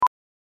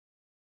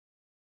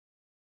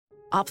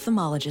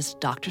Ophthalmologist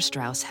Dr.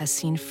 Strauss has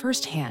seen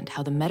firsthand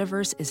how the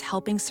metaverse is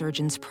helping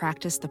surgeons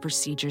practice the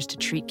procedures to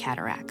treat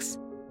cataracts.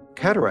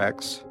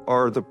 Cataracts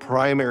are the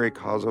primary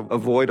cause of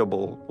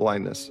avoidable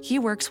blindness. He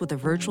works with a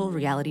virtual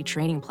reality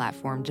training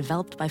platform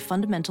developed by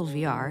Fundamental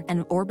VR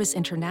and Orbis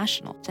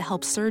International to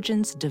help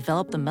surgeons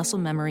develop the muscle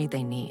memory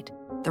they need.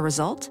 The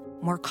result?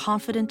 More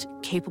confident,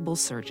 capable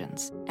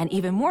surgeons. And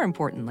even more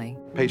importantly,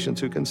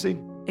 Patients who can see.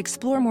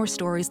 explore more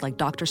stories like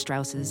Dr.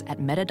 Strauss's at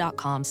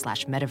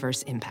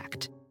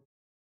meta.com/metaverseimpact.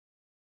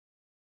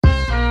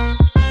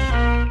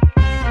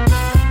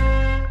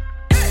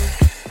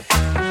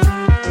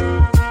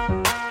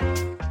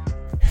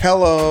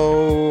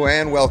 Hello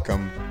and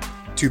welcome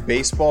to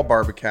Baseball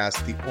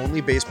Barbacast, the only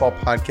baseball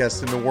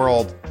podcast in the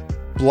world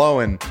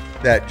blowing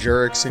that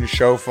Jurickson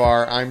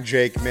shofar. I'm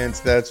Jake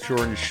Mintz. That's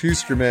Jordan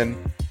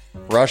Schusterman.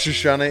 Rosh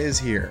Hashanah is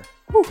here.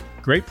 Whew.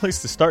 Great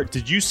place to start.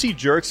 Did you see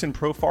Jurickson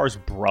Profar's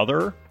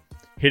brother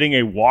hitting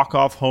a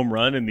walk-off home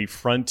run in the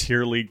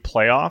Frontier League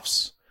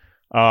playoffs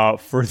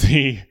for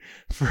the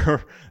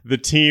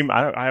team?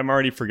 I'm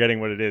already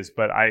forgetting what it is,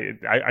 but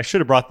I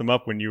should have brought them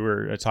up when you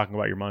were talking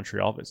about your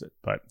Montreal visit.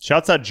 But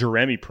shouts out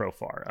Jeremy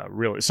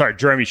Profar.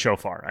 Jeremy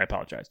Shofar. I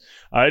apologize.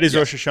 It is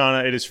Rosh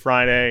Hashanah. It is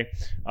Friday.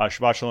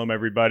 Shabbat Shalom,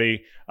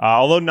 everybody.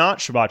 Although not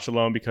Shabbat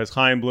Shalom because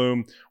Chaim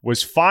Bloom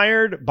was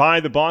fired by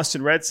the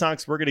Boston Red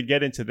Sox. We're going to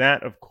get into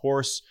that, of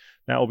course.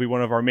 That will be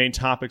one of our main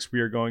topics.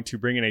 We are going to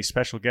bring in a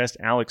special guest,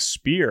 Alex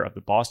Speier of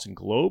the Boston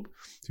Globe,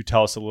 to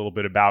tell us a little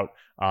bit about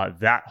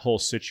that whole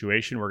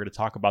situation. We're going to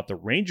talk about the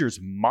Rangers'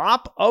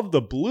 mop of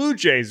the Blue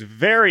Jays.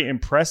 Very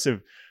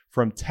impressive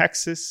from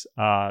Texas.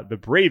 The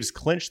Braves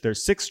clinched their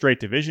 6th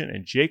straight division,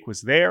 and Jake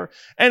was there.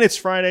 And it's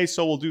Friday,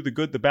 so we'll do the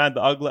good, the bad,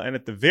 the ugly. And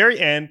at the very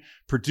end,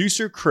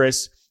 producer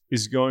Chris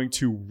is going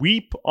to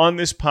weep on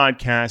this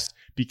podcast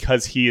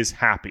because he is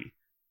happy.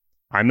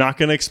 I'm not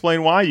going to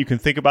explain why. You can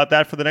think about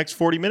that for the next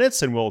 40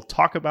 minutes, and we'll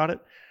talk about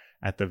it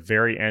at the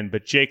very end.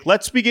 But Jake,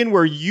 let's begin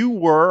where you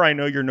were. I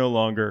know you're no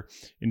longer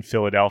in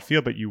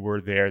Philadelphia, but you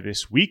were there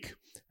this week,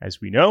 as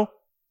we know.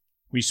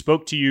 We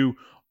spoke to you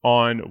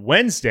on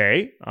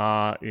Wednesday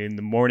in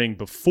the morning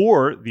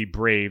before the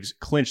Braves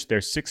clinched their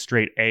 6th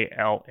straight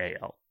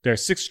their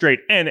 6th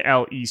straight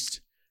NL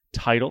East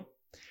title.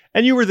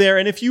 And you were there.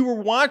 And if you were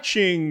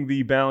watching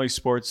the Bally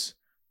Sports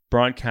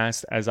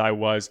broadcast, as I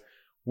was,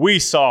 we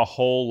saw a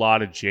whole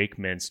lot of Jake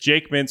Mintz.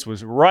 Jake Mintz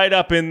was right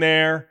up in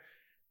there,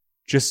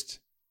 just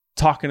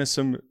talking to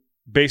some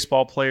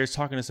baseball players,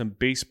 talking to some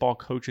baseball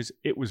coaches.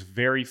 It was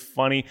very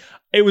funny.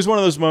 It was one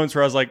of those moments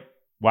where I was like,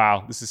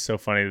 wow, this is so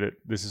funny that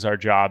this is our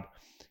job.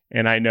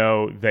 And I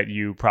know that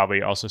you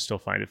probably also still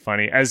find it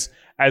funny. As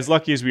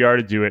lucky as we are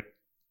to do it,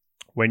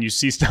 when you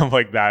see stuff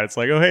like that, it's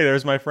like, oh, hey,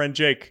 there's my friend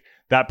Jake.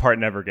 That part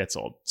never gets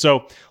old.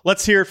 So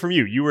let's hear it from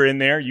you. You were in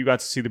there. You got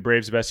to see the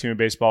Braves, the best team in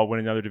baseball, win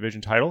another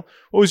division title.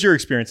 What was your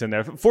experience in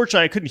there?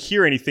 Fortunately, I couldn't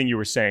hear anything you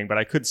were saying, but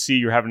I could see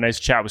you were having a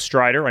nice chat with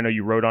Strider. I know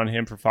you wrote on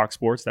him for Fox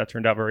Sports. That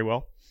turned out very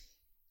well.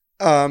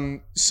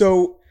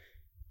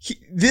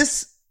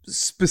 This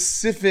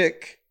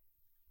specific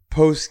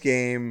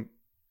post-game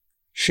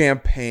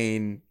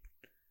champagne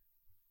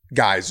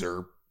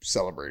geyser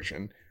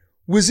celebration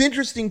was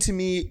interesting to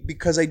me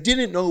because I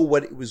didn't know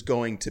what it was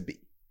going to be.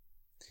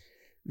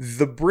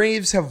 The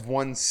Braves have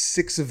won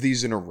 6 of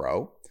these in a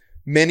row.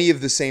 Many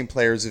of the same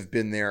players have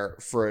been there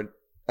for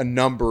a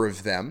number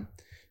of them.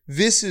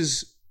 This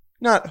is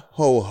not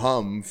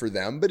ho-hum for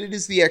them, but it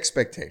is the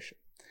expectation.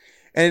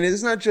 And it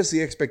is not just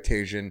the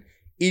expectation,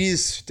 it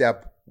is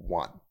step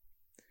 1.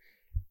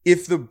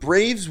 If the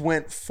Braves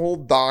went full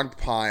dog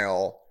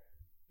pile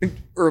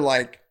or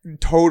like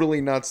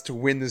totally nuts to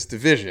win this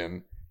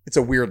division, it's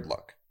a weird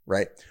look,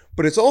 right?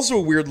 But it's also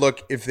a weird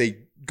look if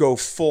they go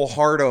full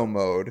hardo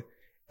mode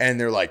and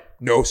they're like,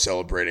 no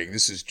celebrating.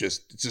 It's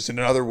just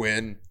another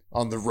win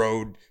on the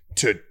road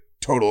to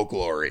total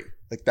glory.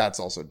 Like,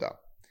 that's also dumb.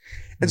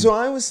 And so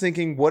I was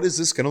thinking, what is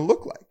this going to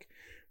look like?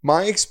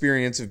 My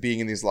experience of being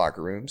in these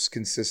locker rooms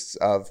consists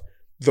of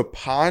the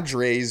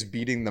Padres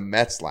beating the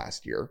Mets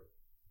last year,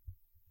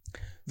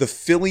 the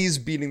Phillies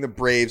beating the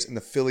Braves, and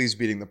the Phillies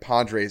beating the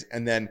Padres,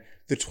 and then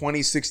the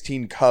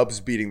 2016 Cubs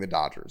beating the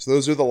Dodgers.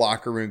 Those are the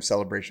locker room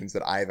celebrations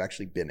that I have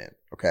actually been in,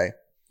 okay?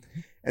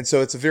 And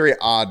so it's a very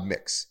odd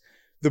mix.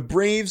 The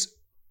Braves,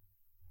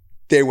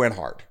 they went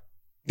hard.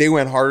 They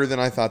went harder than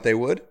I thought they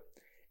would,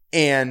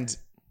 and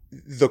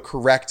the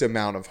correct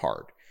amount of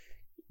hard.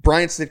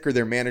 Brian Snitker,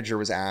 their manager,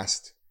 was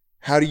asked,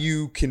 how do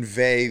you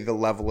convey the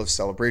level of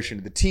celebration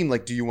to the team?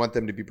 Like, do you want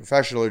them to be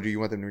professional or do you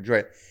want them to enjoy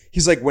it?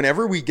 He's like,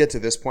 whenever we get to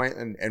this point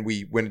and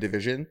we win a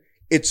division,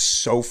 it's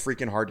so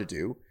freaking hard to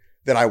do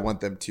that I want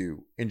them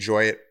to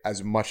enjoy it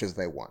as much as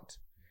they want.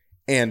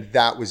 And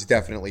that was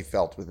definitely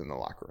felt within the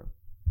locker room.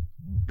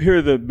 Here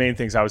are the main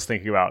things I was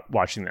thinking about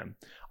watching them.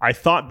 I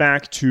thought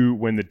back to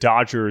when the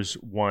Dodgers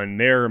won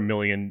their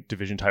million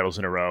division titles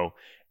in a row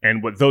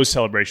and what those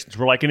celebrations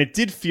were like. And it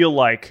did feel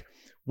like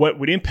what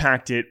would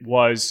impact it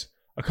was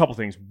a couple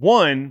things.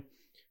 One,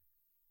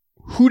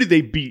 who did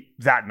they beat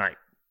that night?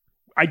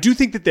 I do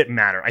think that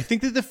mattered. I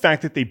think that the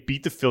fact that they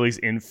beat the Phillies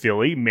in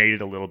Philly made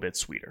it a little bit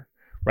sweeter.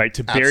 right?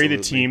 To bury the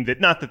team that,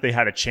 not that they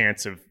had a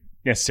chance of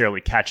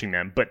necessarily catching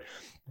them, but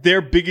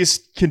their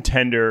biggest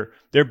contender,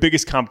 their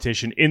biggest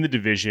competition in the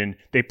division.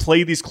 They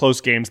played these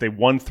close games. They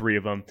won 3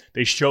 of them.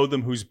 They showed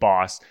them who's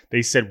boss.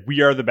 They said,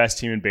 we are the best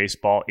team in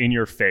baseball, in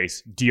your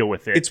face. Deal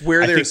with it. It's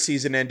where their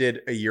season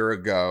ended a year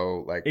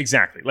ago.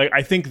 Exactly.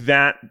 I think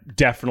that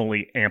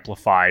definitely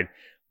amplified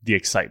the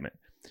excitement.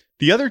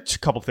 The other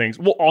couple things,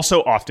 well,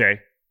 also off day,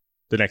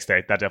 the next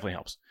day, that definitely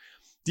helps.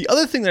 The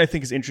other thing that I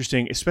think is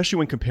interesting, especially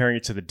when comparing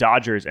it to the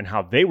Dodgers and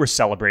how they were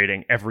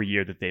celebrating every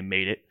year that they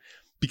made it,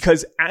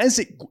 because as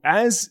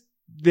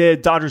the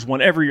Dodgers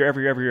won every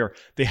year,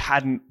 they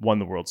hadn't won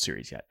the World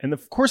Series yet. And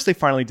of course, they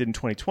finally did in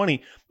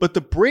 2020, but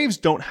the Braves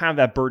don't have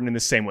that burden in the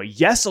same way.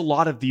 Yes, a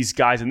lot of these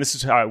guys, and this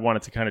is how I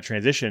wanted to kind of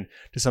transition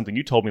to something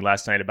you told me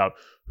last night about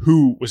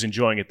who was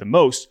enjoying it the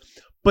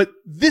most. But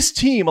this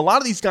team, a lot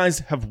of these guys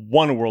have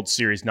won a World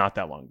Series not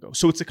that long ago.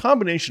 So it's a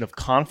combination of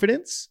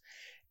confidence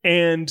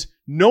and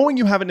knowing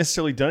you haven't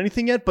necessarily done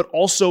anything yet, but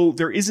also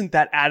there isn't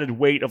that added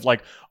weight of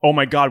oh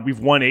my God, we've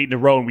won 8 in a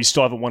row and we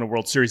still haven't won a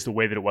World Series the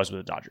way that it was with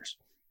the Dodgers.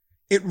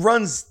 It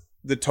runs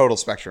the total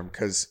spectrum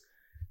because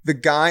the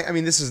guy,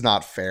 this is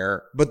not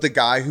fair, but the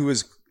guy who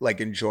was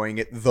enjoying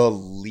it the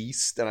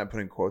least, and I'm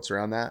putting quotes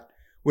around that,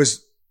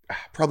 was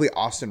probably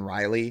Austin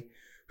Riley,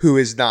 who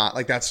is not,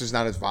 that's just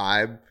not his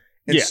vibe.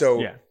 And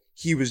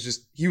he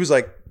was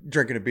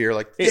drinking a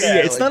beer,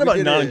 it's not about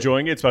not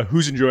enjoying it. It's about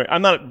who's enjoying it.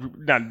 I'm not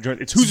enjoying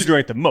it. It's who's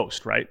enjoying it the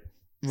most, right?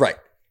 Right.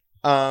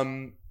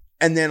 And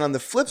then on the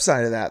flip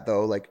side of that,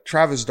 though,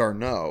 Travis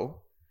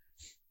d'Arnaud,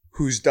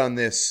 who's done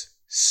this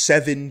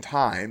 7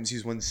 times.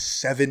 He's won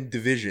 7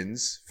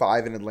 divisions,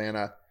 5 in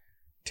Atlanta,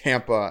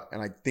 Tampa,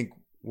 and I think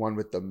 1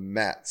 with the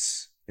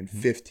Mets in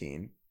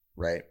 15,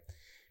 right?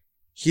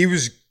 He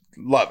was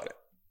loving it.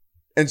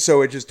 And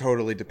so it just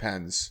totally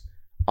depends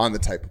on the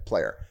type of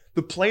player.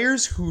 The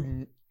players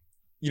who,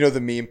 the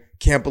meme,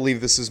 can't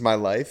believe this is my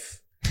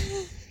life.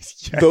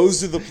 Yes.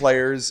 Those are the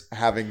players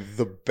having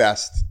the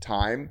best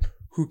time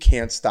who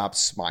can't stop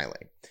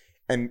smiling.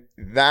 And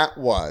that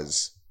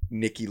was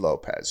Nicky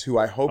Lopez, who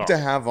I hope to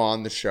have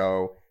on the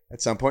show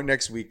at some point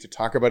next week to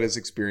talk about his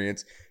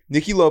experience.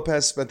 Nicky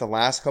Lopez spent the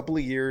last couple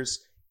of years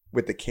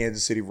with the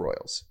Kansas City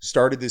Royals.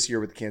 Started this year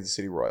with the Kansas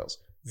City Royals.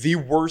 The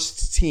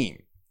worst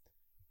team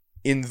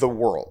in the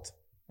world,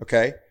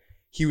 okay?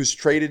 He was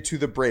traded to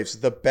the Braves,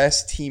 the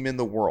best team in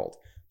the world,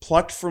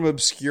 plucked from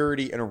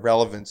obscurity and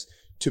irrelevance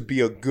to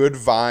be a good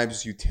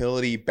vibes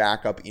utility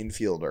backup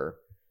infielder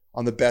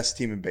on the best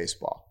team in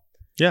baseball.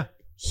 Yeah.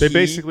 They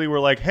basically were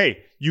like,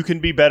 hey, you can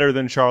be better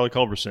than Charlie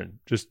Culberson.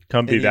 Just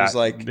come be that. He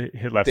was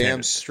hit left-handed.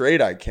 Damn straight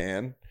I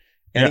can.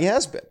 And he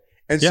has been.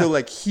 And so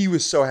he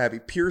was so happy.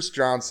 Pierce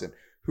Johnson,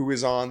 who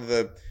was on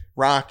the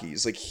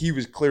Rockies, he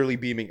was clearly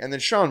beaming. And then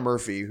Sean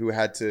Murphy, who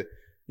had to,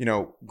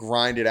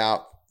 grind it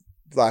out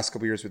the last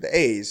couple of years with the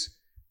A's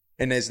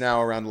and is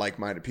now around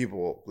like-minded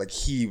people,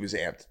 he was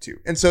amped too.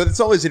 And so it's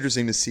always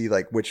interesting to see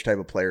which type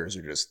of players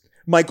are just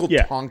Michael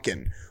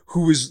Tonkin,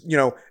 who was,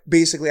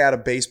 basically out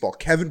of baseball.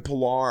 Kevin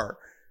Pillar,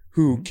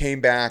 who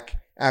came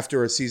back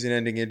after a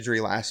season-ending injury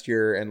last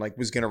year and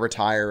was going to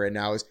retire and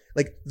now is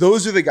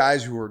those are the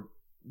guys who are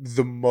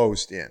the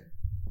most in.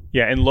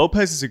 Yeah, and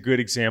Lopez is a good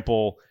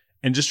example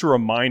and just a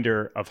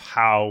reminder of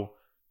how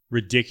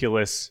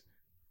ridiculous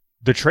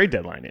the trade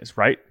deadline is,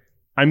 right?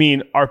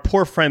 Our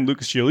poor friend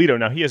Lucas Giolito,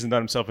 now he hasn't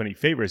done himself any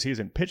favors. He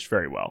hasn't pitched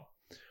very well.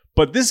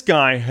 But this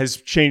guy has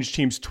changed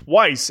teams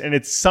twice and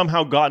it's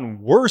somehow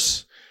gotten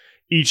worse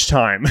each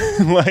time.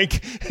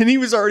 And he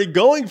was already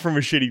going from a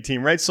shitty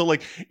team, right? So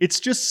it's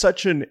just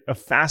such a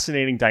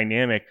fascinating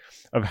dynamic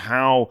of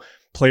how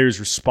players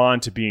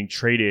respond to being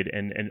traded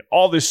and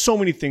all, there's so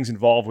many things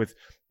involved with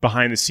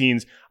behind the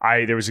scenes.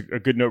 There was a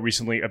good note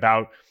recently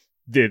about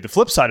the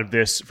flip side of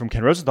this from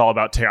Ken Rosenthal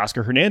about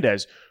Teoscar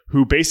Hernandez,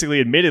 who basically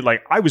admitted,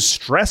 I was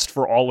stressed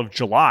for all of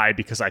July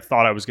because I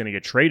thought I was going to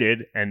get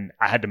traded and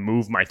I had to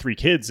move my 3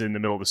 kids in the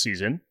middle of the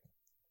season.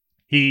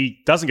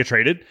 He doesn't get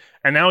traded,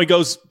 and now he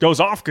goes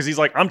off because he's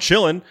like, I'm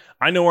chilling.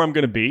 I know where I'm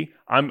going to be.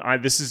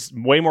 This is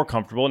way more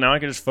comfortable. Now I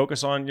can just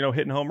focus on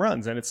hitting home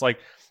runs. And it's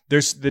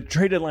there's the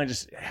trade deadline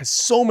just has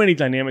so many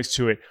dynamics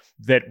to it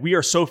that we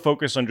are so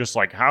focused on just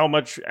how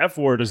much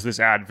F4 does this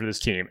add for this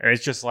team, and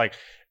it's just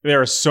there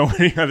are so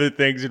many other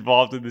things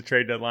involved in the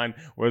trade deadline,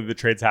 whether the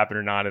trades happen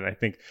or not. And I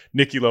think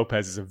Nicky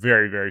Lopez is a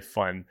very, very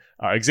fun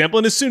example.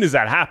 And as soon as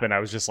that happened, I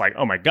was just like,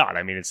 oh my God.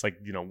 It's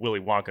Willy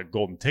Wonka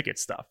golden ticket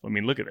stuff.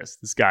 Look at this.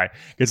 This guy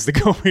gets to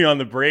go be on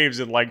the Braves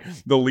at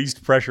the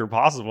least pressure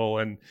possible.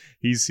 And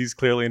he's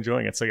clearly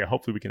enjoying it. So yeah,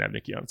 hopefully we can have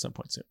Nicky on at some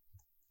point soon.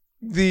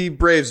 The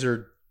Braves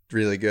are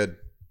really good.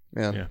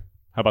 Yeah.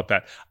 How about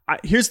that?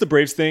 Here's the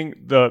Braves thing,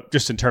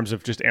 just in terms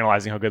of just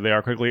analyzing how good they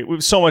are quickly.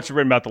 We've so much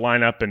written about the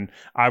lineup, and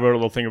I wrote a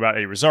little thing about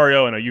Eddie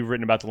Rosario. I know you've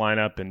written about the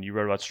lineup, and you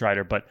wrote about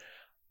Strider. But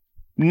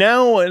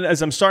now,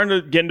 as I'm starting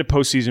to get into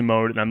postseason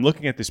mode, and I'm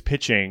looking at this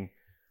pitching,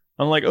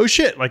 I'm like, oh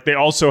shit, they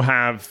also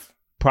have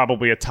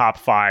probably a top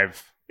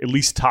 5, at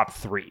least top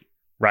 3,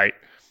 right?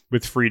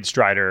 With Fried,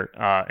 Strider,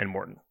 and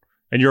Morton.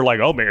 And you're like,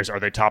 oh, man, are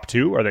they top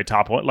 2? Are they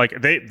top 1?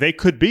 Like they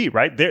could be,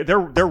 right? They're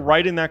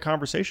right in that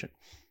conversation.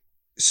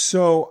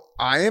 So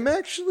I am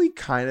actually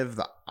kind of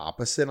the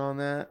opposite on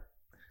that.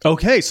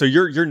 Okay, so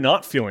you're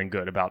not feeling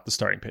good about the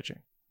starting pitching.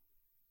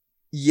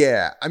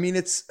 Yeah, I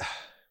mean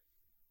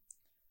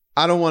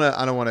I don't want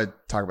to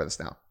talk about this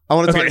now. I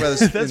want to talk about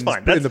this that's fine.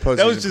 in the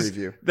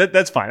postseason preview.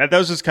 That's fine. That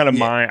was just kind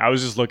of I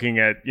was just looking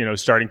at,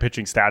 starting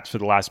pitching stats for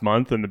the last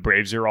month, and the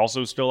Braves are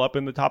also still up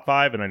in the top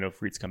 5, and I know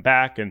Fried's come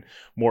back, and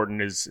Morton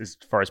is as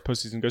far as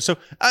postseason goes. So,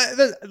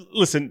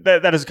 listen,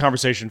 that is a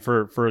conversation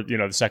for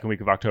the second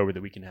week of October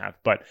that we can have.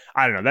 But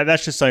I don't know.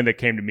 That's just something that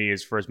came to me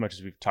is for as much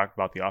as we've talked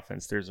about the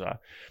offense, there's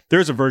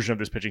a version of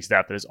this pitching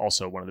staff that is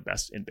also one of the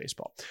best in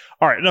baseball.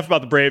 All right, enough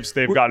about the Braves.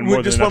 They've gotten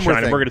more than enough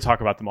shine, and we're going to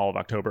talk about them all of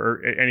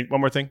October. One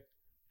more thing?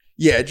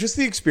 Yeah, just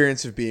the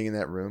experience of being in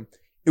that room.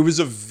 It was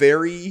a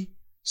very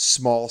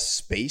small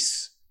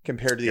space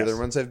compared to the other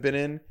ones I've been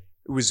in.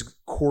 It was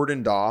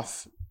cordoned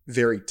off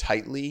very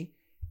tightly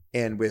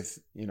and with,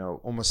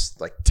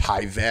 almost like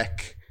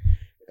Tyvek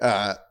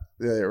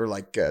or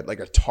like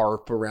a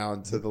tarp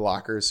around to the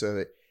lockers.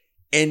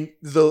 And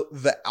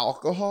the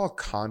alcohol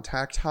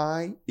contact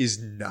high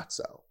is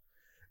nutso.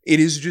 It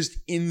is just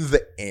in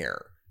the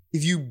air.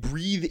 If you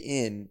breathe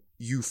in,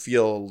 you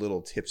feel a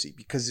little tipsy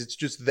because it's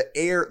just the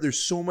air. There's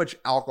so much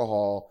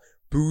alcohol,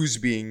 booze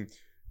being,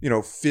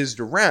 fizzed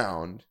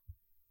around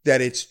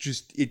that it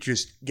just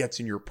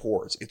gets in your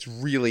pores.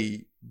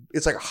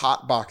 It's like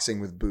hot boxing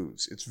with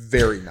booze. It's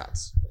very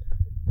nuts.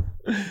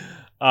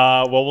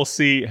 Well, we'll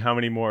see how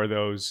many more of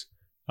those,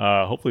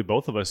 hopefully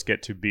both of us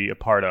get to be a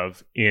part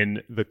of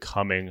in the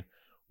coming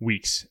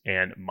weeks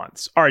and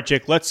months. All right,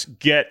 Jake, let's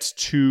get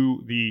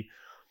to the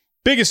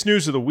biggest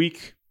news of the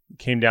week.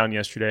 Came down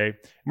yesterday. And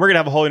we're going to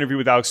have a whole interview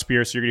with Alex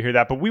Speier, so you're going to hear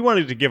that. But we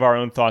wanted to give our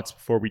own thoughts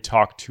before we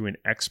talk to an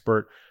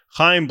expert.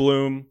 Chaim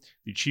Bloom,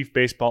 the chief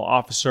baseball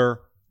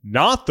officer,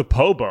 not the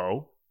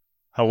Pobo.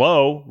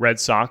 Hello, Red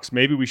Sox.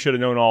 Maybe we should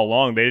have known all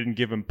along. They didn't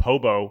give him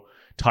Pobo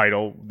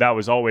title. That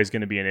was always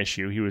going to be an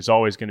issue. He was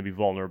always going to be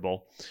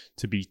vulnerable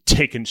to be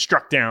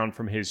struck down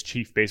from his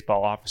chief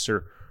baseball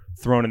officer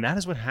throne. And that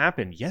is what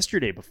happened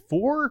yesterday.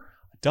 Before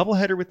a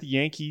doubleheader with the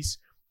Yankees,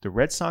 the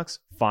Red Sox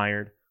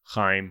fired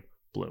Chaim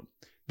Bloom.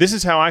 This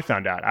is how I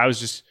found out. I was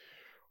just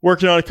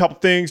working on a couple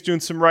things, doing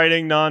some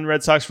writing,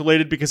 non-Red Sox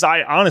related, because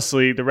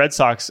the Red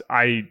Sox,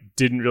 I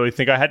didn't really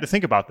think I had to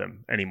think about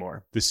them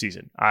anymore this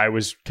season. I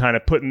was kind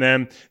of putting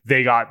them,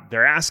 they got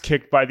their ass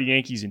kicked by the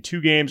Yankees in 2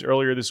 games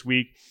earlier this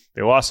week.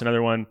 They lost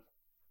another one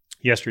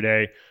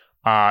yesterday.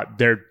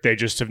 They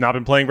just have not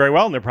been playing very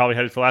well, and they're probably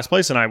headed for last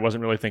place, and I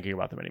wasn't really thinking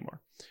about them anymore.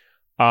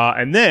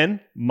 And then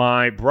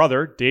my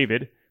brother,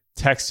 David,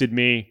 texted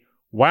me,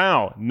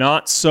 wow,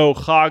 not so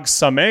Chag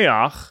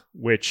Sameach,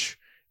 which,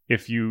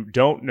 if you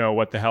don't know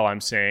what the hell I'm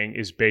saying,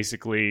 is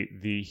basically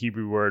the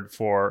Hebrew word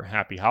for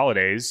happy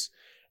holidays.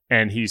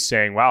 And he's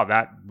saying, wow,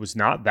 that was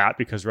not that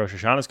because Rosh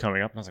Hashanah is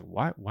coming up. And I was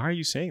like, why are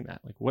you saying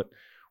that? Like,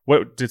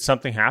 what did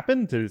something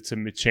happen to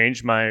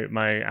change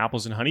my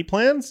apples and honey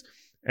plans?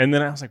 And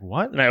then I was like,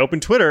 what? And I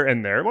opened Twitter,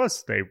 and there it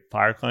was. They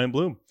fired Chaim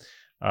Bloom,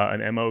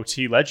 an MOT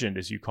legend,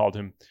 as you called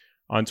him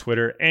on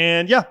Twitter.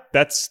 And yeah,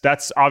 that's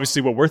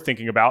obviously what we're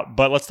thinking about.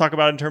 But let's talk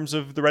about it in terms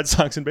of the Red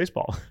Sox in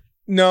baseball.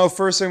 No,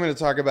 first I'm going to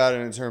talk about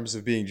it in terms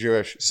of being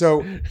Jewish.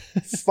 So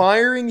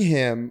firing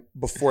him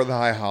before the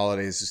high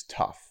holidays is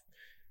tough.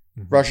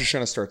 Mm-hmm. Rosh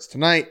Hashanah starts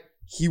tonight.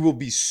 He will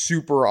be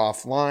super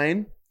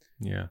offline.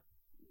 Yeah.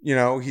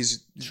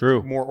 He's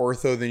true, more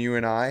ortho than you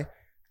and I.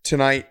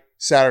 Tonight,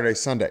 Saturday,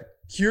 Sunday.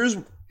 Here's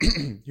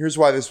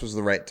why this was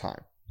the right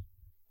time,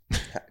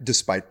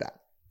 despite that.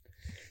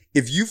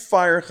 If you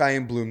fire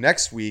Chaim Bloom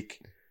next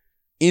week,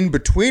 in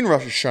between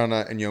Rosh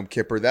Hashanah and Yom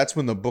Kippur, that's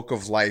when the book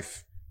of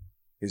life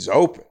is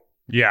open.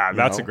 Yeah,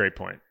 that's a great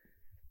point.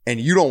 And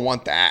you don't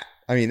want that.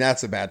 I mean,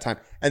 that's a bad time.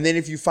 And then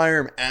if you fire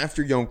him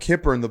after Yom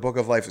Kippur and the book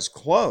of life is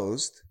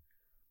closed,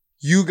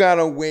 you got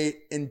to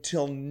wait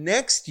until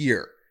next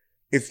year.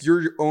 If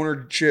your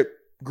ownership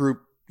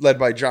group led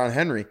by John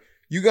Henry,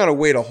 you got to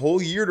wait a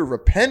whole year to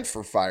repent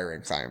for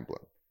firing Chaim Bloom.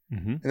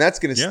 Mm-hmm. And that's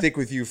going to stick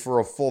with you for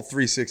a full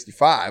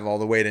 365 all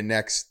the way to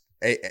next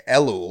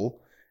Elul,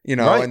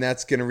 right. And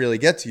that's going to really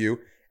get to you.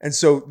 And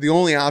so the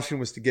only option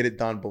was to get it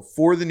done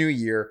before the new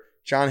year.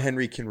 John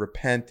Henry can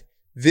repent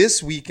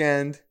this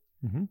weekend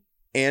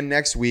and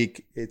next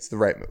week. It's the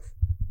right move.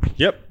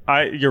 Yep,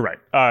 you're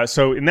right.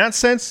 So in that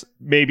sense,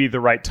 maybe the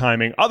right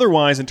timing.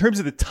 Otherwise, in terms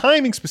of the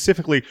timing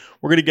specifically,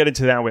 we're going to get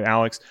into that with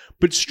Alex.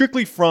 But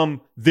strictly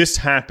from this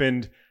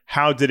happened,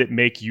 how did it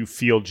make you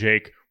feel,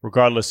 Jake,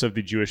 regardless of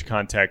the Jewish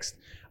context?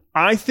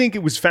 I think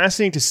it was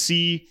fascinating to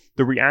see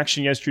the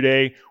reaction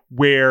yesterday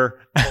where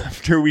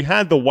after we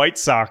had the White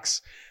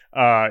Sox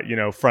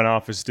front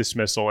office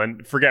dismissal,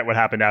 and forget what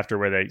happened after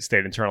where they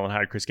stayed internal and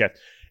hired Chris Getz.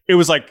 It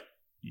was like,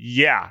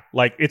 yeah,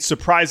 like it's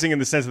surprising in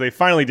the sense that they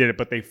finally did it,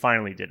 but they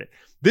finally did it.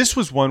 This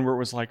was one where it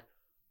was like,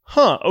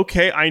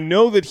 okay, I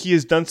know that he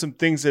has done some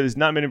things that has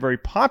not been very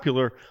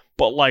popular,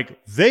 but like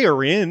they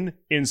are in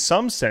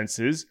some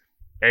senses,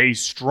 a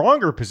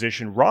stronger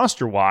position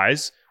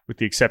roster-wise with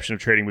the exception of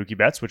trading Mookie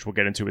Betts, which we'll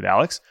get into with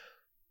Alex,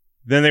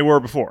 than they were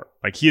before.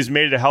 Like, he has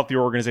made it a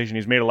healthier organization.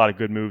 He's made a lot of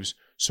good moves.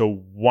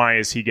 So why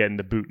is he getting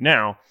the boot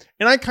now?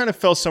 And I kind of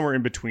fell somewhere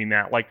in between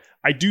that. Like,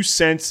 I do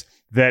sense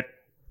that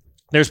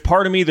there's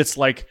part of me that's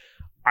like,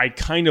 I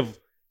kind of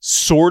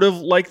sort of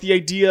like the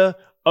idea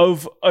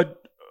of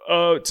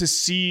to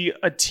see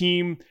a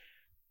team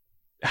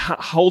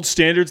hold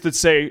standards that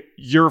say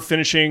you're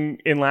finishing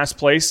in last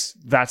place.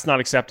 That's not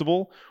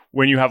acceptable.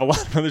 When you have a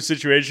lot of other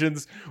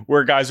situations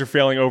where guys are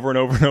failing over and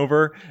over and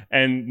over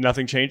and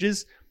nothing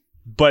changes.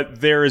 But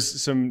there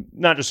is some,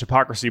 not just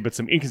hypocrisy, but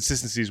some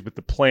inconsistencies with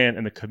the plan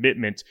and the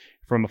commitment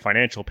from a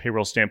financial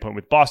payroll standpoint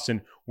with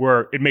Boston,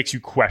 where it makes you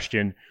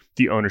question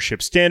the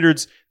ownership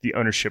standards, the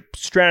ownership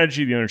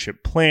strategy, the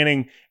ownership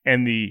planning,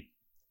 and the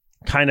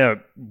kind of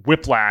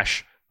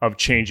whiplash of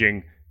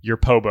changing your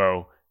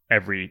POBO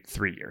every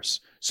 3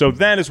 years. So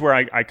that is where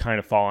I kind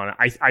of fall on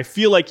it. I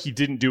feel like he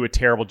didn't do a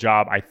terrible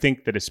job. I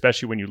think that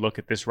especially when you look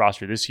at this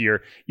roster this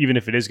year, even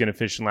if it is going to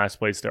finish in last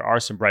place, there are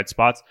some bright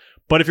spots.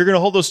 But if you're going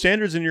to hold those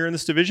standards and you're in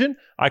this division,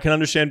 I can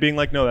understand being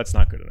like, no, that's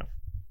not good enough.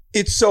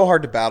 It's so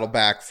hard to battle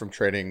back from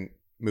trading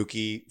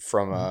Mookie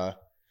from a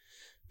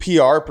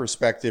PR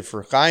perspective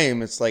for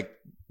Chaim. It's like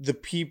the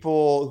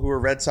people who are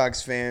Red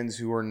Sox fans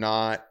who are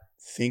not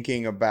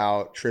thinking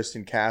about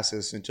Tristan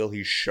Casas until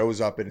he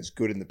shows up and is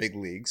good in the big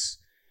leagues,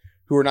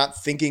 who are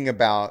not thinking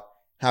about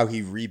how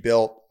he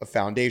rebuilt a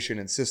foundation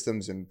and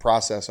systems and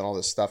process and all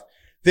this stuff.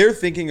 They're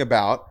thinking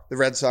about the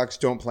Red Sox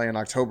don't play in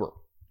October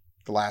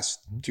the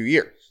last 2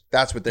 years.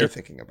 That's what they're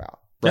thinking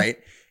about, right?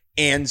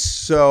 And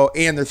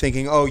they're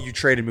thinking, oh, you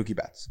traded Mookie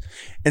Betts.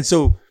 And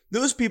so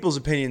those people's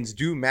opinions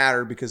do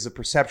matter because the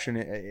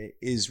perception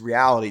is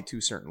reality to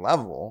a certain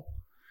level.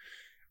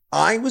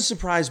 I was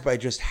surprised by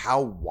just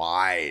how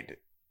wide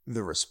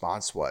the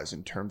response was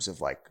in terms of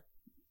like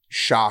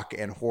shock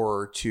and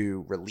horror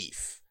to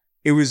relief.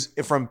 It was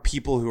from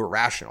people who are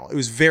rational. It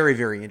was very,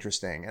 very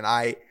interesting. And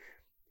I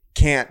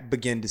can't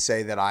begin to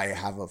say that I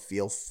have a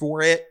feel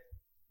for it.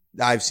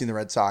 I've seen the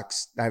Red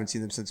Sox. I haven't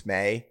seen them since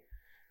May.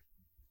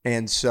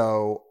 And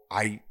so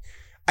I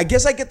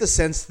guess I get the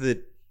sense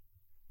that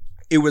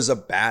it was a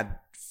bad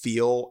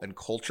feel and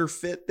culture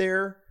fit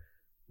there,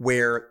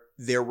 where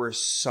there were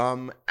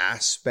some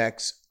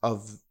aspects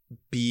of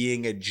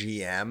being a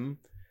GM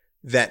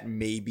that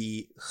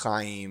maybe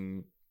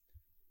Chaim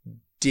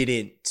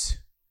didn't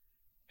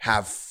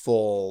have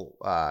full,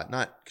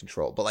 not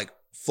control, but like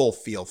full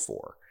feel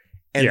for.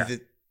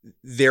 And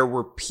there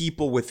were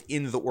people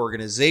within the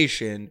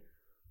organization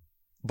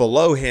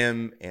below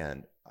him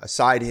and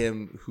aside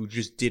him who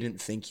just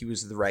didn't think he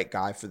was the right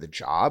guy for the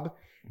job.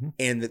 Mm-hmm.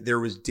 And that there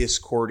was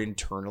discord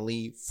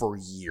internally for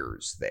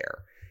years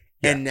there.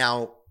 Yeah. And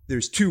now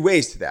there's two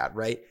ways to that,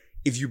 right?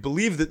 If you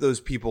believe that those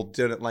people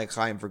didn't like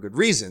Chaim for good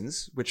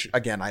reasons, which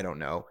again, I don't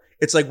know.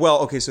 It's like,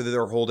 well, okay, so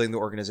they're holding the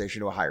organization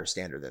to a higher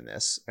standard than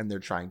this, and they're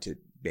trying to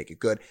make it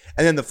good.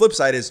 And then the flip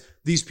side is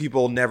these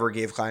people never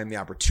gave Chaim the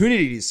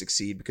opportunity to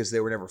succeed because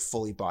they were never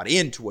fully bought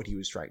into what he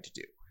was trying to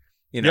do,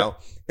 you know?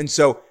 Yep. And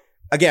so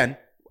again,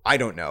 I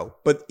don't know,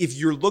 but if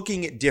you're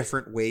looking at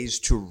different ways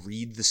to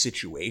read the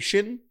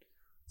situation,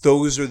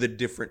 those are the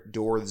different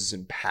doors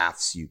and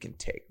paths you can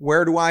take.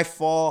 Where do I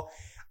fall?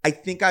 I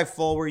think I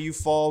fall where you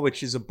fall,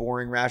 which is a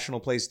boring, rational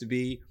place to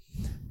be.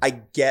 I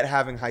get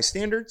having high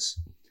standards.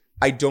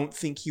 I don't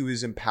think he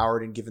was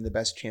empowered and given the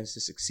best chance to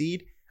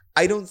succeed.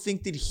 I don't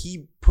think that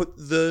he put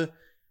the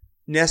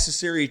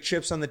necessary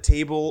chips on the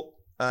table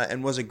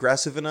and was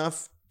aggressive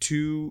enough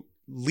to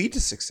lead to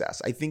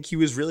success. I think he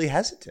was really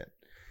hesitant.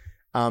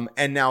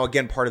 And now,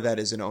 again, part of that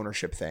is an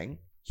ownership thing.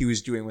 He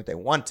was doing what they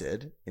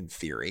wanted, in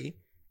theory.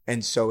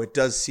 And so it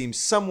does seem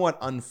somewhat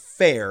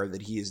unfair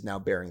that he is now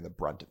bearing the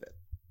brunt of it.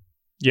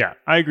 Yeah,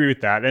 I agree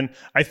with that. And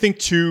I think,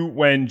 too,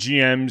 when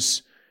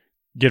GMs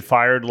get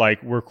fired,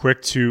 like, we're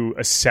quick to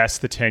assess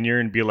the tenure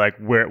and be like,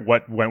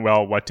 what went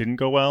well, what didn't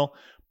go well.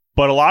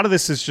 But a lot of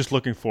this is just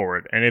looking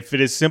forward. And if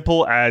it is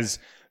simple as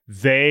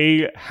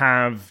they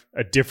have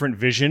a different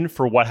vision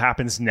for what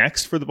happens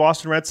next for the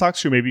Boston Red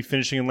Sox, who may be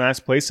finishing in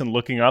last place and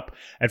looking up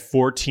at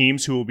 4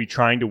 teams who will be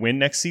trying to win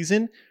next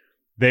season,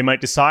 they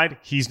might decide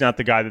he's not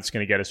the guy that's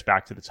going to get us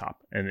back to the top.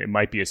 And it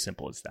might be as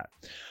simple as that.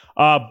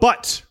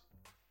 But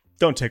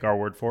don't take our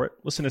word for it.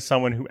 Listen to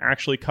someone who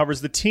actually covers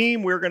the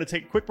team. We're going to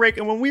take a quick break.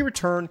 And when we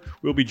return,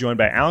 we'll be joined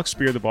by Alex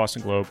Speier of the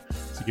Boston Globe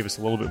to give us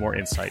a little bit more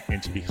insight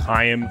into the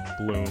Chaim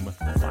Bloom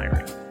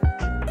firing.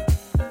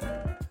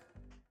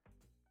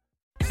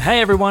 Hey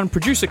everyone,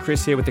 producer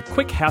Chris here with a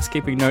quick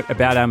housekeeping note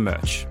about our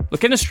merch.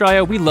 Look, in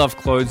Australia, we love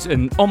clothes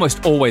and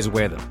almost always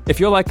wear them.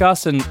 If you're like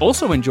us and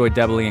also enjoy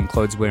dabbling in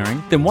clothes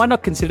wearing, then why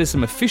not consider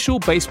some official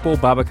baseball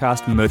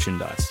Barbercast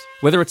merchandise?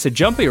 Whether it's a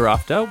jumper you're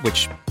after,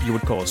 which you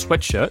would call a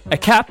sweatshirt, a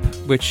cap,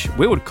 which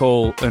we would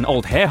call an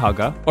old hair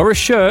hugger, or a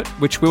shirt,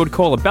 which we would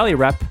call a belly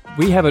wrap,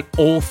 we have it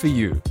all for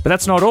you. But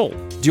that's not all.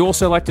 Do you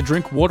also like to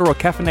drink water or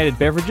caffeinated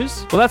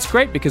beverages? Well, that's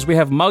great because we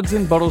have mugs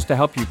and bottles to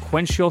help you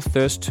quench your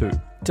thirst too.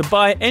 To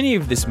buy any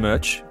of this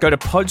merch, go to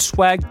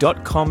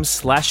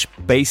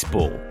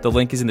podswag.com/baseball. The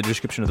link is in the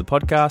description of the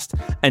podcast.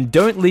 And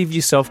don't leave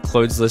yourself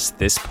clothesless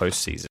this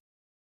postseason.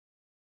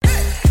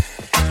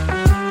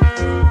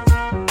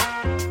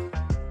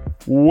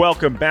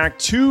 Welcome back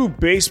to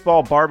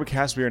Baseball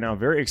Barbacast. We are now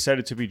very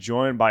excited to be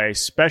joined by a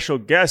special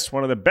guest,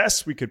 one of the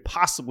best we could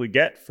possibly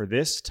get for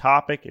this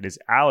topic. It is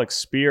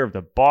Alex Speier of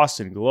the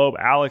Boston Globe.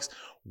 Alex,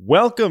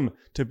 welcome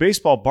to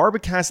Baseball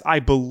Barbacast. I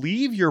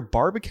believe your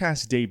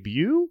Barbacast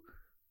debut?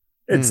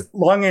 It's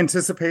long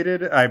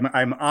anticipated.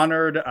 I'm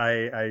honored.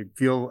 I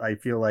feel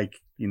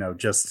like,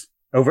 just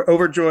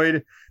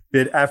overjoyed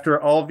that after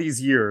all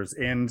these years,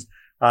 and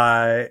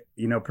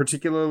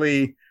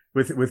particularly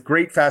with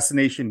great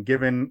fascination,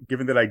 given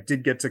that I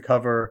did get to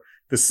cover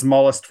the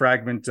smallest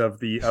fragment of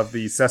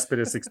the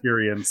Cespedes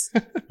experience,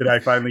 that I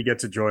finally get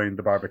to join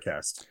the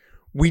Barbacast.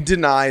 We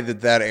deny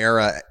that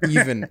era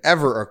even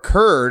ever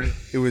occurred.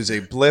 It was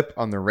a blip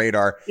on the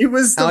radar. It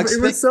was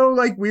so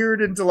like weird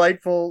and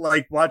delightful,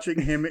 like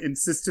watching him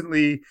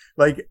insistently,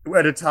 like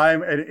at a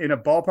time in a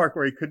ballpark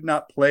where he could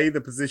not play the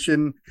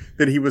position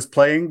that he was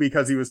playing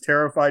because he was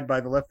terrified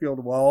by the left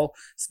field wall,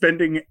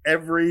 spending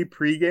every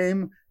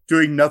pregame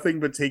doing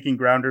nothing but taking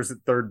grounders at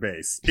third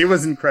base. It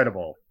was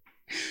incredible.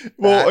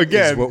 Well,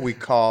 again, is what we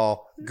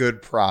call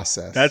good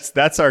process.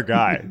 That's our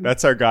guy.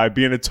 That's our guy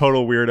being a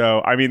total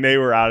weirdo. I mean, they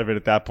were out of it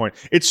at that point.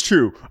 It's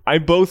true. I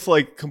both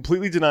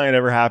completely deny it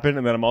ever happened,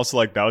 and then I'm also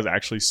like, that was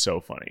actually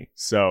so funny.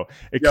 So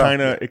it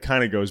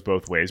kind of goes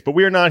both ways. But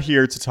we are not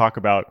here to talk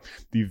about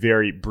the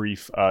very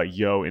brief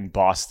Yo in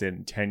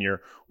Boston tenure.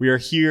 We are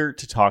here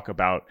to talk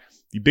about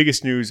the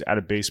biggest news out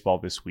of baseball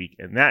this week,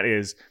 and that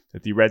is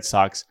that the Red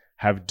Sox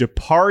have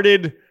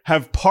parted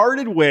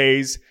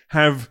ways,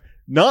 have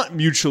not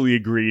mutually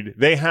agreed.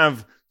 They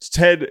have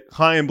said,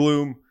 Chaim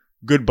Bloom,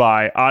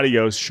 goodbye,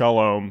 adios,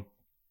 shalom,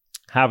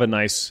 have a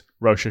nice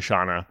Rosh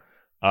Hashanah.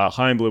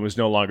 Chaim Bloom is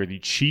no longer the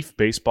chief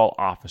baseball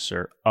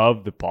officer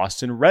of the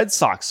Boston Red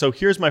Sox. So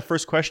here's my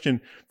first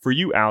question for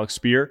you, Alex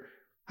Speier.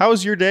 How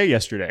was your day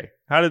yesterday?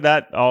 How did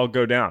that all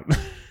go down?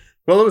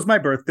 Well, it was my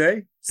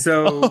birthday.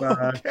 So,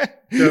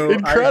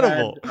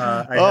 incredible.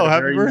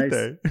 Happy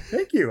birthday.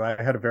 Thank you. I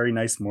had a very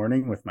nice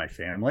morning with my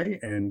family,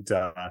 and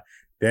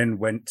then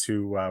went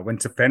to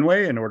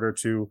Fenway in order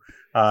to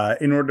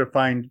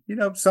find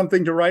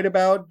something to write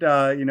about.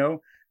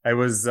 I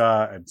was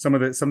some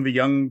of the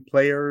young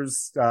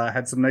players,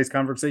 had some nice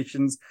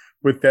conversations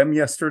with them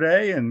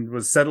yesterday, and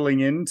was settling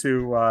in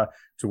to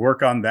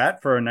work on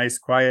that for a nice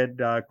quiet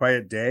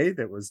day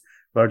that was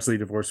largely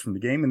divorced from the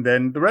game. And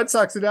then the Red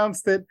Sox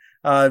announced that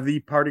the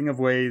parting of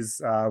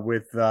ways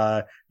with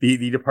the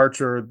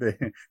departure,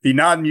 the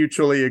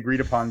non-mutually agreed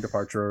upon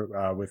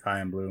departure with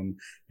Chaim Bloom,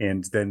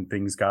 and then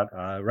things got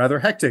rather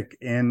hectic.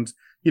 And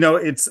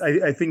I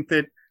think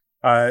that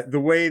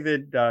the way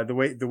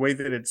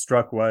that it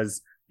struck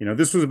was,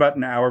 this was about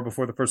an hour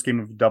before the first game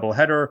of the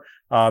doubleheader.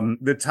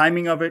 The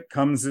timing of it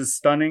comes as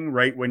stunning,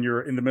 right when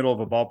you're in the middle of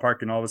a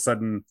ballpark and all of a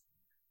sudden,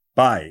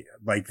 bye,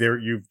 like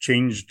you've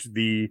changed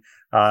the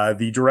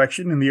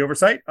direction and the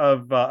oversight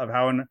of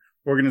how an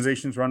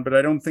organization's run. But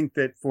I don't think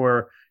that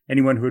for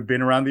anyone who had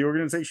been around the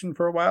organization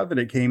for a while, that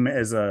it came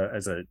as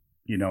a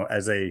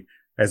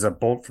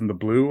bolt from the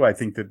blue. I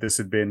think that this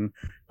had been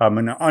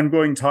an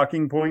ongoing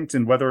talking point,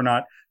 and whether or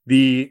not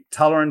the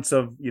tolerance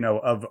of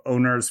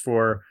owners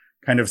for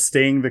kind of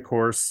staying the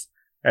course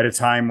at a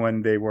time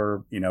when they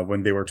were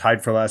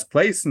tied for last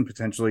place and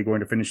potentially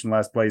going to finish in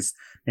last place,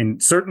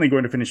 and certainly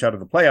going to finish out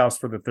of the playoffs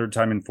for the third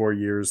time in 4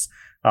 years.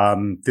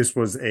 This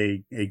was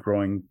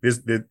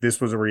this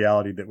was a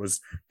reality that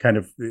was kind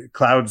of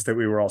clouds that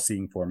we were all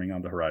seeing forming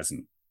on the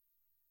horizon.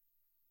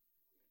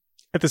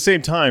 At the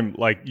same time,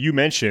 like you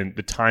mentioned,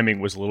 the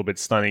timing was a little bit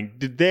stunning.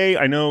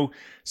 I know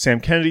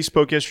Sam Kennedy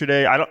spoke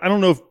yesterday. I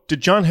don't know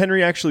did John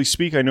Henry actually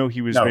speak? I know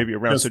he was maybe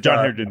around, so John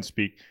Henry didn't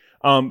speak.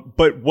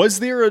 But was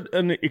there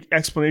an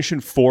explanation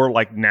for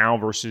like now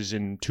versus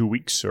in 2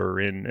 weeks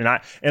and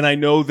I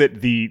know that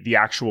the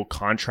actual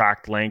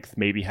contract length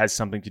maybe has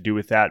something to do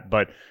with that,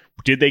 but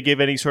did they give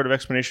any sort of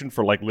explanation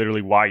for like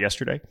literally why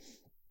yesterday?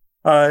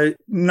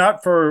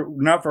 Not for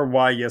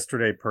why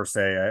yesterday per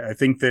se. I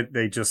think that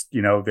they just,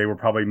 they were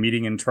probably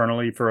meeting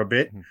internally for a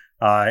bit,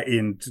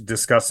 in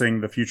discussing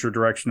the future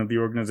direction of the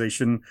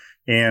organization.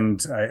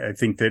 And I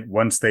think that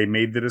once they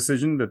made the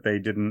decision that they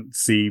didn't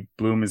see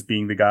Bloom as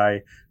being the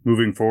guy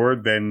moving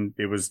forward, then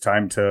it was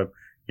time to,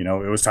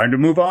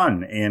 move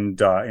on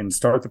and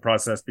start the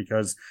process,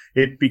 because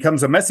it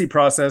becomes a messy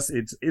process.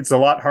 It's a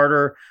lot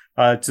harder,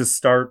 to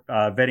start,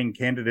 vetting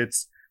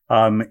candidates,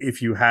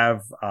 if you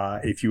have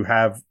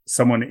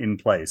someone in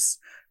place.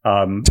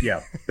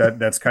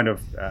 That's kind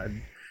of,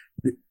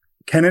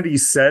 Kennedy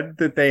said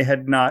that they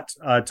had not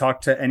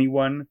talked to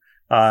anyone,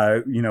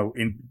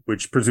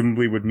 which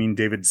presumably would mean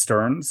David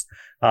Stearns,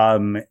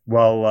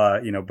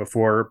 before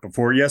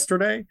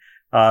yesterday.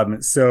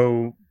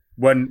 So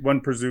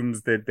one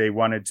presumes that they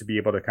wanted to be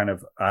able to kind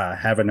of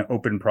have an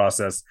open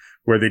process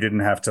where they didn't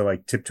have to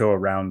like tiptoe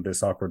around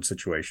this awkward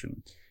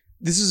situation.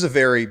 This is a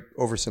very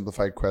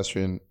oversimplified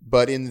question,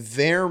 but in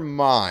their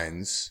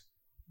minds,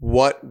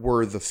 what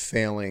were the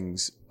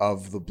failings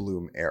of the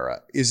Bloom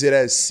era? Is it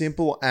as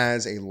simple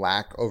as a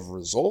lack of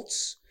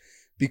results?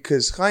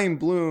 Because Chaim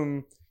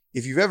Bloom,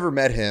 if you've ever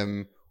met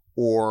him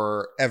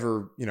or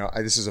ever,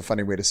 this is a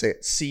funny way to say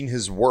it, seen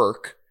his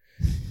work,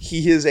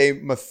 he is a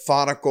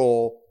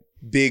methodical,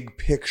 big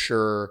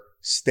picture,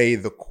 stay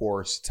the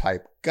course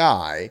type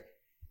guy.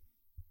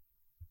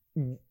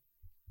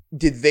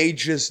 Did they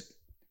just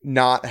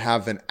not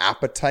have an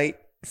appetite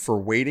for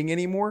waiting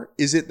anymore?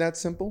 Is it that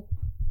simple?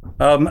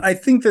 I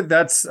think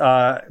that's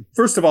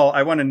first of all,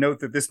 I want to note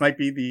that this might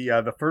be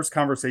the first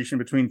conversation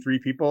between three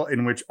people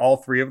in which all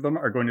three of them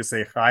are going to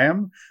say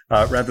Chaim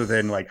rather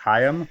than like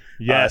Chaim.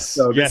 Yes,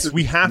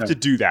 we have to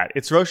do that.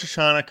 It's Rosh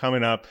Hashanah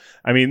coming up.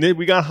 I mean,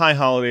 we got high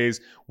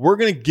holidays. We're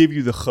going to give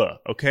you the ch,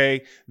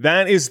 okay?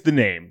 That is the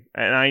name.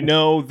 And I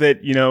know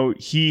that,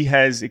 he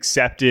has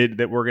accepted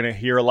that we're going to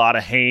hear a lot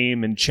of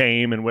Haim and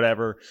Chaim and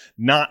whatever,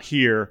 not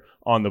here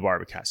on the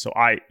Barbacast. So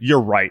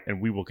you're right,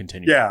 and we will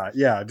continue.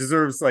 Yeah.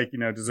 Deserves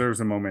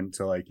a moment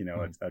to a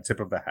tip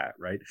of the hat,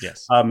 right?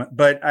 Yes.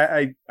 But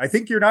I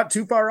think you're not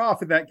too far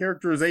off in that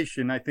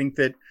characterization. I think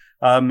that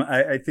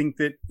I think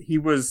that he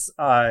was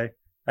I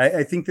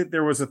think that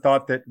there was a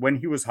thought that when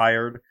he was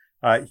hired,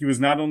 he was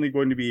not only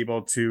going to be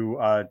able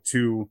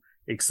to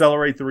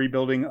accelerate the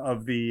rebuilding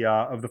of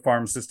the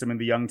farm system and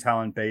the young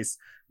talent base,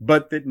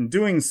 but that in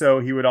doing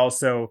so, he would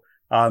also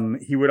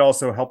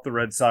help the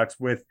Red Sox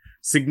with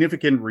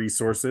significant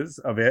resources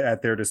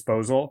at their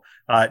disposal.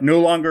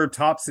 No longer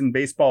tops in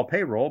baseball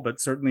payroll,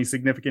 but certainly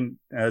significant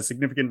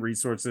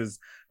resources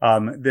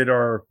that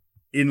are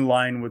in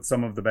line with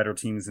some of the better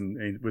teams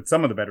in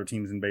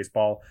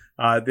baseball.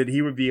 That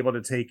he would be able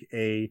to take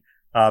a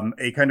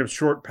kind of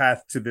short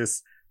path to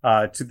this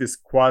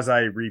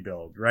quasi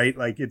rebuild, right?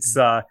 Like it's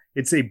a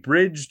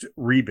bridged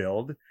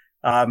rebuild.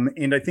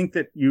 And I think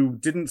that you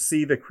didn't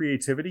see the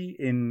creativity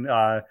in,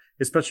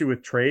 especially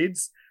with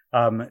trades,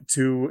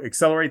 to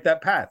accelerate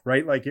that path,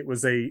 right? Like it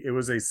was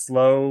a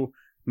slow,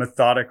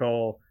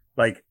 methodical,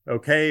 like,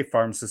 okay,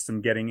 farm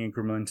system getting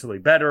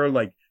incrementally better,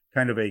 like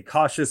kind of a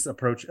cautious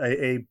approach.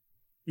 I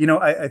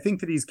think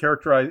that he's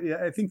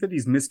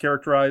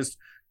mischaracterized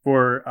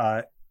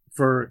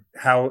for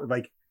how,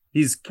 like,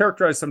 he's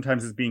characterized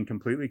sometimes as being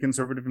completely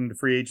conservative in the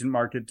free agent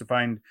market,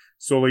 defined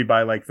solely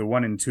by like the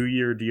 1 and 2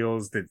 year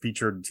deals that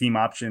featured team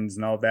options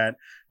and all that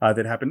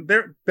that happened.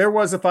 There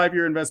was a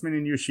 5-year investment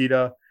in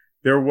Yoshida.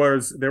 There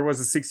was a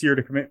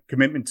 6-year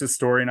commitment to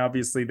Story, and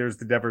obviously there's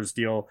the Devers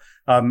deal.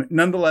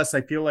 Nonetheless,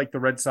 I feel like the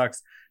Red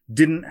Sox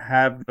didn't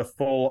have the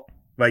full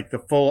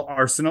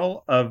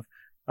arsenal of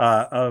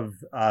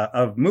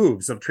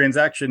moves, of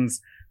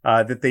transactions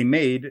that they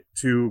made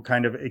to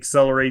kind of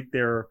accelerate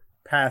their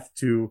path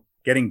to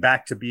getting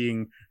back to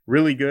being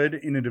really good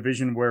in a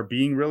division where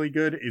being really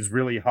good is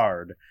really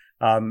hard.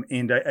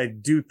 And I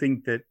do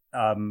think that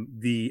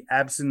the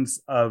absence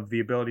of the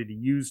ability to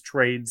use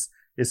trades,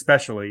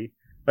 especially,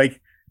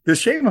 like, the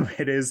shame of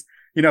it is,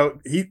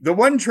 the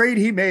one trade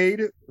he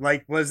made,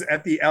 like, was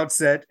at the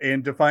outset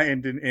and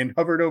defined and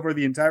hovered over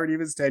the entirety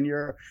of his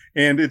tenure.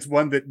 And it's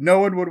one that no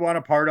one would want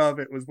a part of.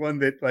 It was one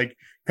that, like,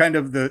 kind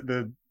of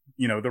the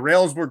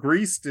rails were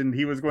greased and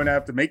he was going to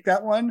have to make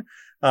that one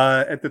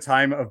at the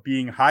time of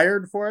being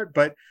hired for it.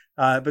 But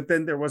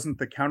then there wasn't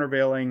the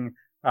countervailing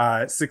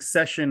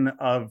succession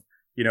of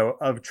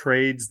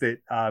trades that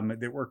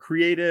were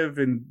creative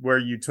and where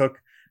you took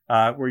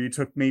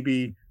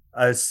maybe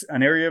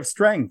an area of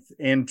strength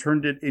and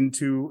turned it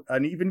into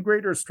an even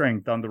greater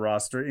strength on the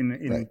roster in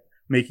right.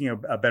 Making a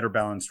better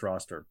balanced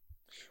roster.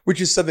 Which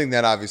is something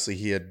that obviously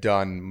he had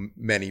done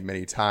many,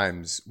 many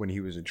times when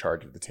he was in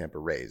charge of the Tampa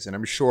Rays. And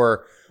I'm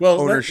sure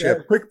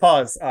ownership. Quick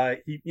pause.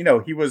 He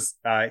was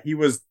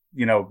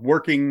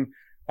working.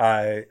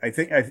 I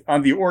think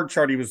on the org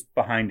chart, he was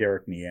behind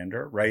Eric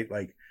Neander, right?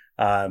 Like,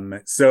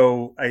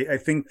 so I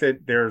think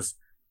that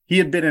he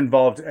had been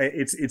involved.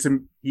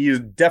 He has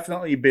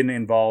definitely been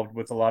involved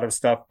with a lot of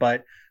stuff,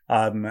 but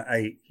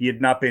he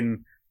had not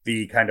been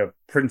the kind of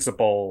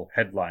principal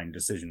headline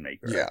decision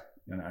maker. Yeah.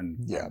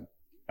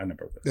 On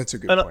number of this. That's a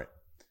good point.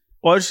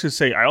 Well, I was just going to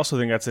say, I also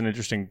think that's an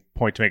interesting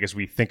point to make as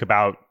we think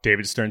about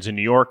David Stearns in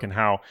New York and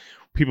how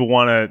people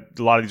a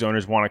lot of these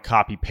owners want to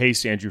copy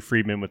paste Andrew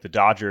Friedman with the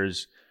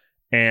Dodgers.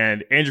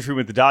 And Andrew Friedman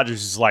with the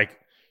Dodgers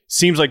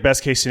seems like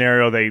best case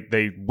scenario.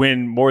 They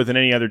win more than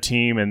any other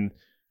team and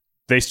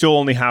they still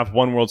only have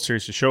one World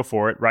Series to show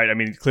for it, right? I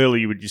mean, clearly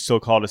you still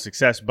call it a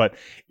success, but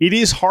it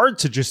is hard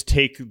to just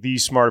take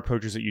these smart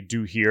approaches that you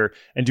do here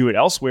and do it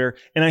elsewhere.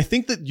 And I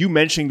think that you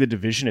mentioning the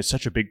division is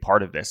such a big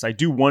part of this. I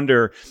do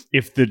wonder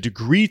if the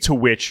degree to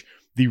which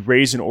the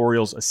Rays and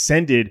Orioles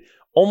ascended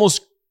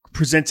almost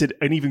presented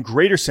an even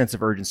greater sense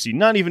of urgency,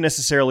 not even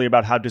necessarily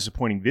about how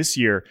disappointing this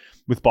year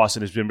with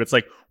Boston has been, but it's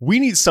like, we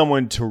need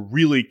someone to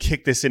really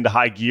kick this into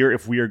high gear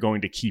if we are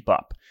going to keep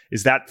up.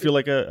 Does that feel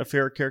like a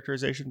fair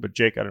characterization? But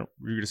Jake, were you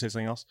going to say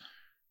something else?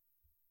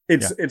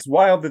 It's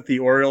wild that the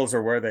Orioles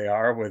are where they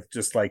are with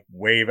just like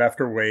wave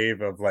after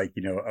wave of like,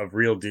 of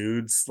real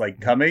dudes like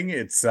coming.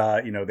 It's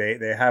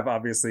they have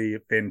obviously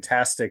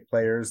fantastic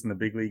players in the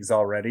big leagues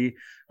already,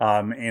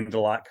 and a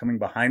lot coming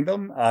behind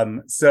them.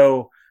 I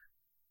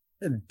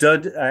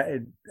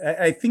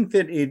think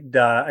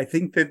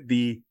that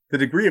the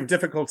degree of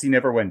difficulty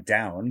never went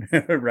down,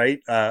 right?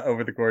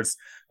 Over the course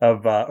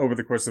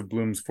of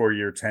Bloom's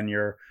 4-year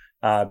tenure.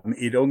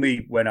 It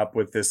only went up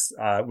with this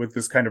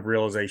kind of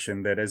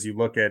realization that as you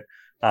look at,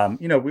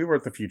 we were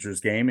at the futures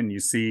game, and you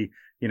see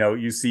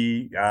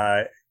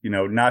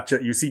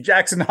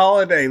Jackson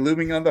Holliday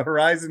looming on the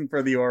horizon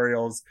for the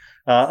Orioles,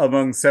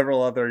 among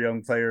several other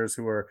young players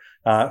who are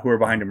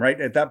behind him. Right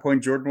at that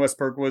point, Jordan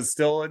Westberg was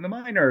still in the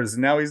minors,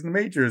 and now he's in the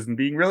majors and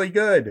being really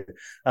good.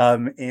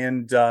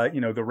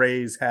 The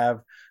Rays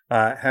have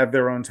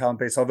their own talent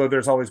base, although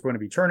there's always going to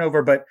be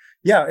turnover. But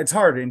yeah, it's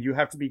hard, and you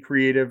have to be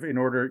creative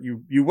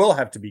you will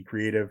have to be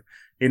creative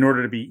in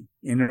order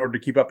to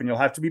keep up, and you'll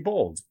have to be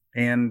bold.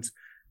 And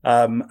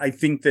I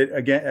think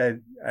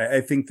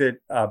that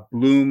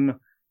Bloom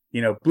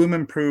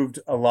improved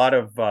a lot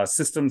of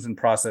systems and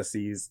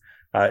processes.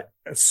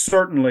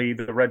 Certainly,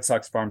 the Red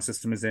Sox farm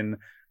system is in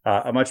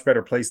a much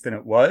better place than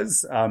it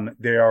was.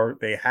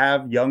 They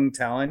have young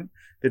talent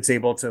that's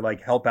able to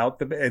like help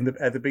out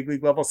at the big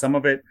league level. Some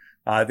of it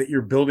that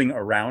you're building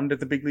around at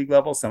the big league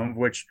level, some of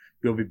which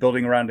you'll be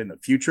building around in the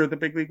future at the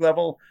big league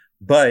level.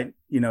 But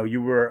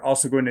you were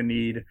also going to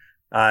need.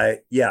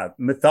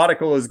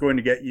 Methodical is going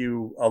to get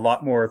you a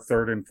lot more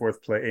third and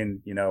fourth play,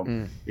 and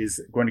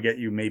is going to get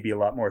you maybe a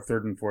lot more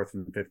third and fourth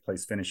and fifth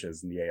place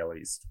finishes in the AL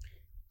East.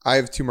 I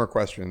have 2 more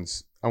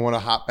questions. I want to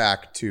hop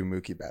back to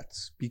Mookie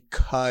Betts,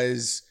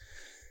 because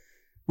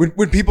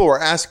when people were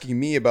asking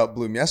me about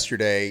Bloom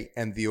yesterday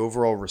and the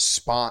overall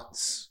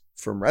response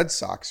from Red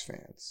Sox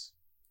fans,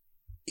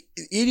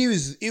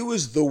 it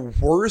was the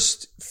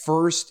worst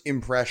first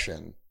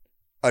impression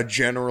a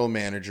general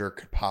manager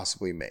could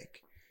possibly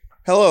make.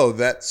 Hello,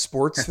 that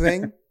sports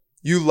thing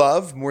you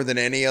love more than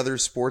any other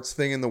sports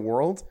thing in the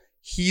world,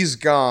 he's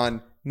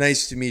gone.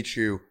 Nice to meet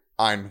you.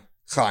 I'm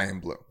Chaim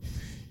Bloom.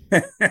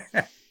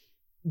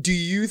 Do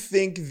you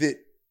think that,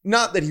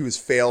 not that he was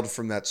failed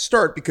from that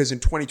start, because in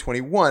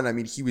 2021, I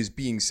mean, he was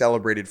being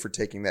celebrated for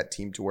taking that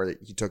team to where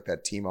he took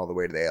that team all the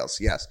way to the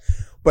ALCS.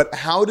 But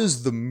how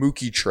does the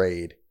Mookie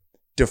trade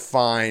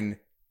define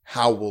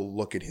how we'll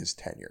look at his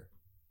tenure?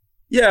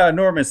 Yeah,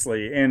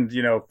 enormously. And,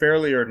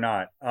 fairly or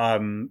not,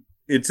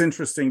 it's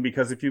interesting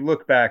because if you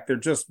look back, there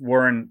just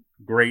weren't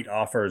great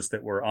offers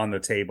that were on the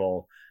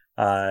table.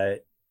 I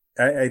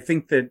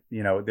think that,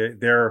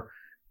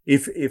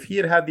 if he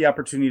had the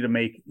opportunity to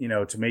make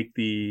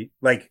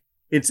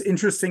it's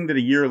interesting that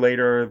a year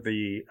later,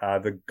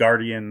 the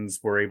Guardians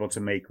were able to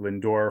make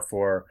Lindor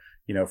for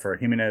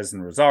Jimenez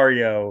and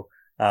Rosario,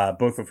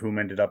 both of whom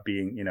ended up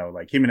being,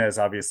 Jimenez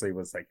obviously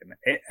was like an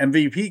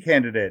MVP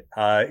candidate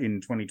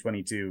in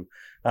 2022.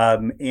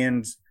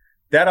 And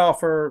that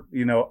offer,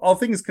 all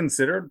things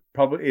considered,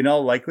 probably in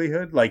all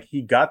likelihood, like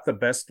he got the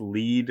best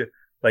lead,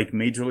 like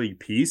major league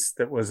piece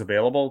that was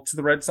available to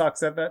the Red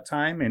Sox at that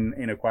time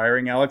in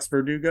acquiring Alex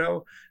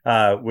Verdugo,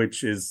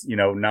 which is,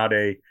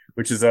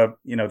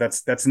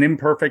 that's an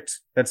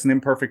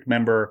imperfect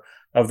member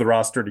of the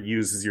roster to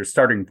use as your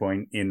starting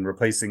point in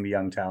replacing the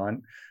young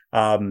talent.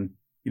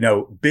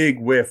 Big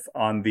whiff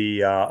on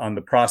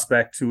the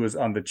prospect who was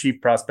on the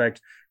chief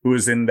prospect who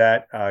was in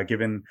that,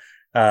 given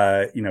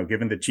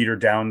that Jeter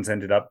Downs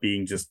ended up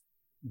being just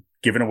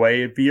given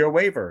away via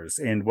waivers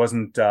and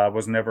wasn't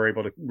ever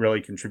able to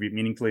really contribute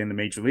meaningfully in the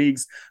major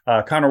leagues.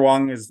 Connor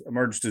Wong has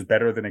emerged as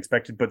better than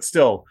expected, but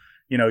still,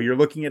 you're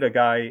looking at a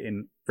guy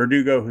in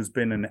Verdugo who's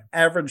been an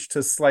average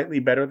to slightly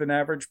better than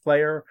average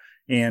player,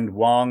 and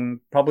Wong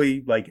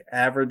probably like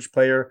average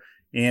player.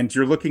 And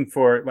you're looking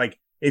for, like,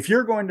 if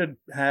you're going to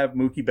have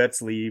Mookie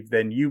Betts leave,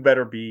 then you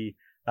better be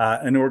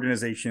an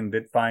organization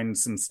that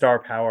finds some star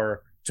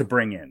power to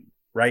bring in.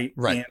 Right.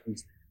 And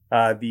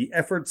the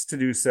efforts to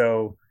do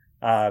so,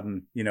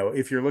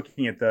 if you're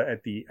looking at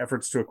the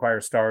efforts to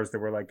acquire stars that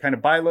were like kind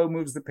of buy low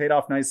moves that paid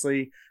off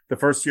nicely. The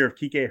first year of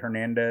Kike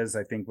Hernandez,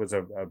 I think, was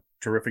a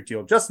terrific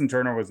deal. Justin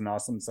Turner was an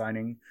awesome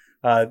signing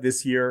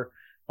this year.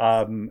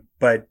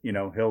 But,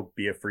 he'll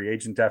be a free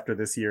agent after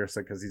this year.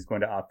 So because he's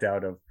going to opt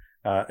out of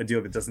a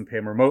deal that doesn't pay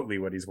him remotely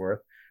what he's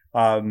worth.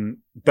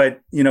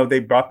 But they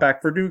brought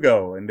back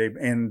Verdugo,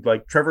 and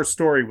like Trevor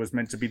Story was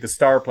meant to be the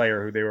star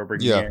player who they were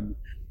bringing in.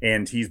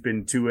 And he's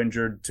been too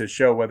injured to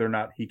show whether or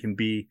not he can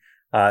be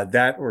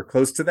that or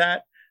close to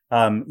that.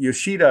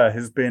 Yoshida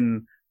has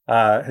been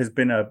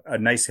a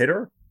nice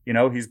hitter.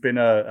 He's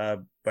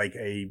been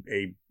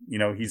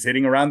he's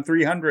hitting around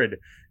 300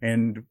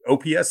 and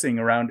OPSing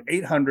around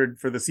 800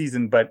 for the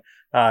season, but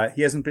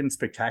he hasn't been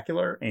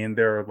spectacular. And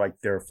there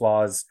are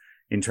flaws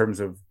in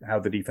terms of how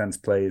the defense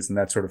plays and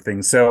that sort of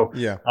thing. So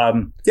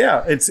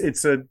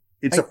it's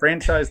a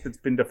franchise that's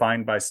been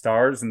defined by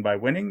stars and by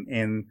winning,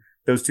 and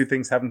those two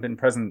things haven't been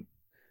present.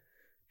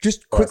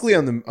 Just quickly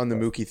on the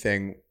Mookie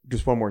thing,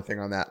 just one more thing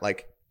on that.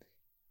 Like,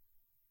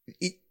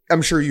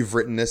 I'm sure you've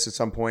written this at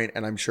some point,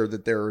 and I'm sure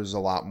that there is a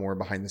lot more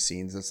behind the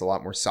scenes that's a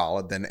lot more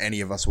solid than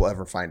any of us will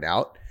ever find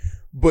out.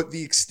 But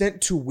the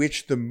extent to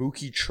which the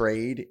Mookie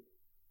trade,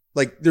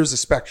 like, there's a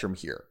spectrum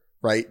here,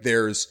 right?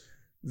 There's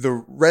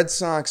the Red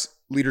Sox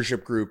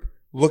leadership group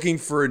looking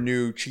for a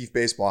new chief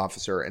baseball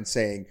officer and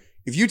saying,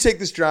 if you take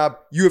this job,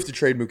 you have to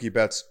trade Mookie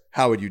Betts.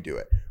 How would you do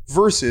it?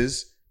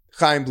 Versus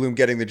Chaim Bloom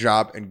getting the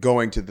job and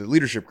going to the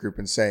leadership group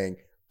and saying,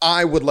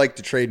 I would like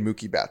to trade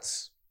Mookie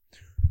Betts.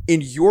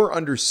 In your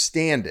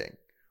understanding,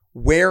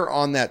 where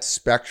on that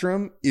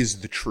spectrum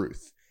is the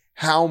truth?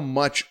 How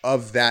much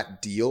of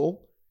that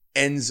deal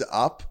ends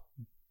up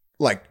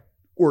like,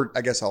 or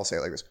I guess I'll say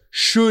it like this,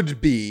 should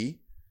be,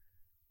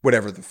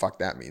 whatever the fuck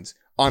that means,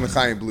 on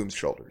Chaim Bloom's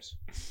shoulders?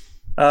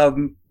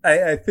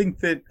 I think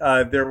that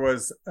there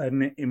was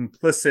an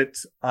implicit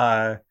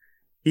there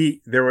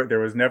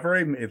was never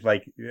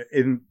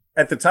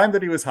at the time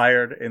that he was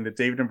hired and that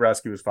David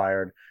Dombrowski was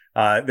fired,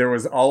 there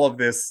was all of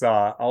this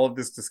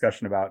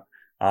discussion about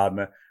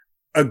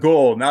a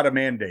goal, not a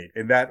mandate,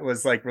 and that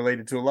was like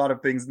related to a lot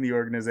of things in the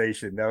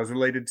organization. That was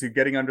related to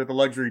getting under the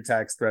luxury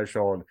tax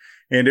threshold,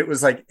 and it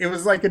was like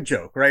a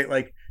joke, right?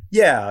 Like,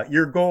 yeah,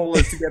 your goal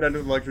is to get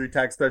under the luxury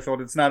tax threshold.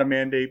 It's not a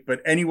mandate, but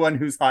anyone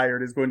who's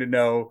hired is going to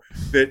know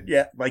that,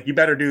 yeah, like, you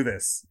better do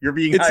this. You're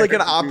being It's hired like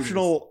an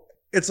optional.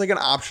 It's like an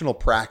optional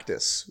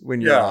practice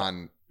when you're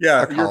on.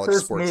 Yeah, a your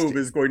first sports move team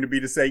is going to be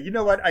to say, you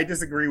know what, I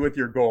disagree with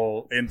your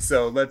goal, and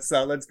so let's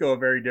go a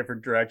very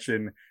different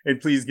direction,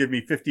 and please give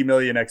me $50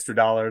 million extra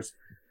dollars.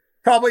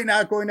 Probably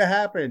not going to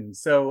happen.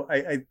 So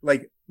I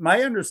like,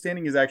 my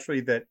understanding is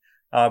actually that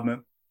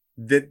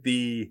that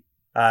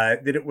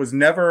it was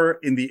never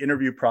in the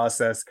interview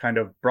process kind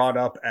of brought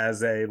up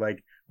as a,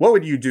 like, what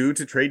would you do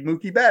to trade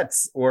Mookie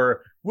Betts,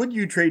 or would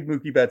you trade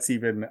Mookie Betts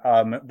even?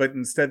 But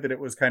instead that it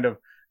was kind of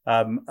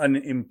an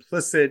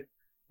implicit,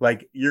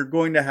 like, you're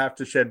going to have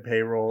to shed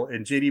payroll,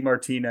 and JD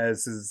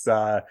Martinez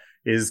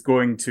is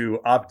going to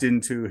opt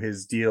into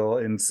his deal,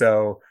 and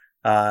so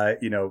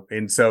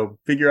and so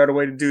figure out a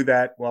way to do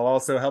that while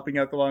also helping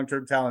out the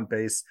long-term talent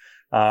base.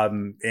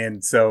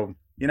 And so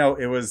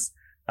it was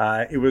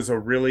a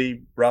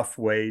really rough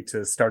way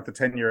to start the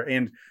tenure,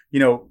 and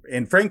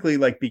and frankly,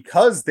 like,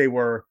 because there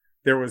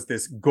was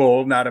this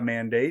goal, not a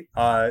mandate.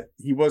 There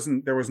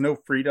was no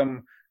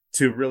freedom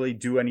to really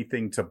do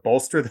anything to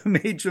bolster the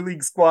major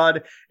league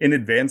squad in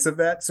advance of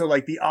that. So,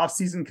 like, the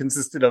offseason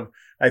consisted of,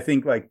 I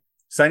think, like,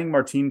 signing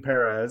Martin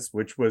Perez,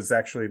 which was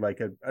actually like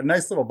a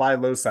nice little buy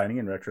low signing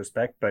in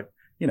retrospect, but,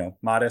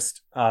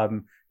 modest,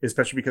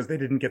 especially because they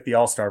didn't get the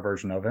all-star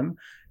version of him.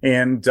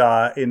 And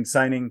in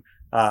signing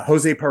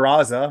Jose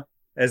Peraza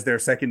as their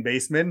second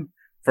baseman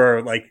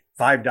for like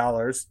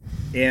 $5.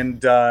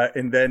 And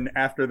then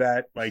after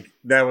that, like,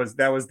 that was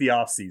the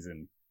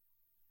offseason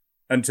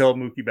until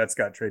Mookie Betts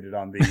got traded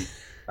on the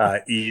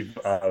eve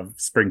of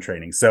spring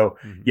training. So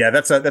yeah,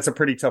 that's a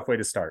pretty tough way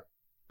to start.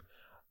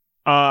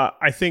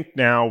 I think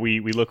now we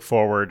look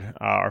forward.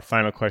 Our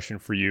final question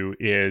for you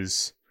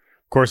is,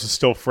 of course, it's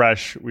still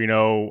fresh. We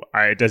know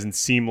it doesn't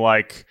seem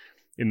like,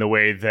 in the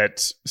way that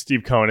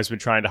Steve Cohen has been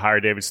trying to hire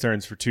David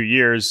Stearns for 2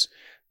 years,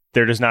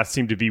 there does not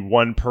seem to be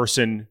one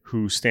person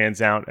who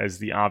stands out as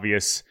the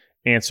obvious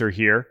answer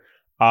here.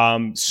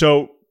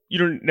 So you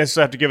don't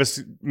necessarily have to give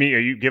us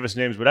you give us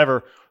names,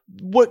 whatever.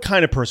 What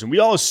kind of person? We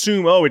all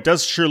assume, it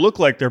does sure look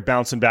like they're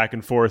bouncing back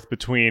and forth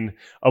between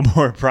a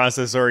more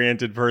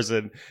process-oriented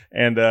person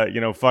and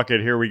fuck it,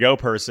 here we go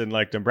person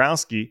like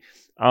Dombrowski.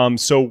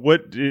 So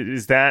what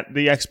is that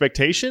the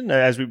expectation?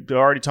 As we've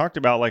already talked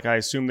about, like, I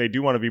assume they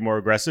do want to be more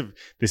aggressive.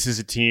 This is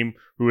a team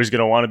who is going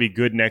to want to be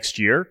good next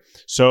year.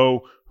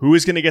 So who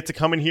is going to get to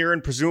come in here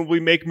and presumably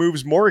make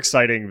moves more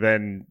exciting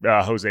than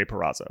Jose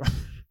Peraza?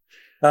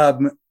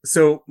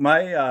 So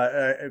my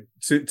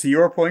to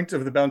your point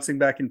of the bouncing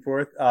back and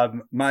forth,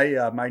 my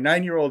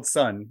 9-year-old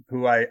son,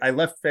 who I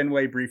left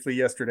Fenway briefly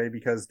yesterday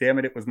because, damn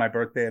it, was my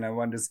birthday and I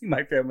wanted to see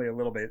my family a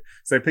little bit.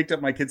 So I picked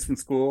up my kids from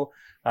school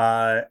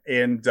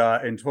and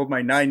told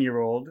my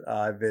 9-year-old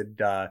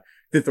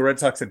that the Red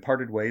Sox had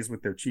parted ways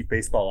with their chief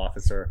baseball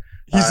officer.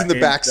 He's in the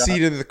back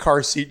seat in the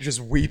car seat, just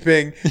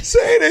weeping,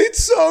 saying, "Ain't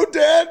so,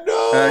 Dad,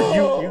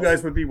 no." You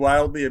guys would be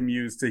wildly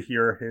amused to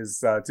hear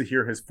his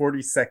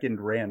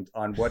 40-second rant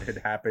on what had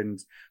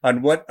happened,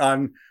 on what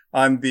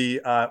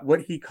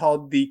he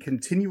called the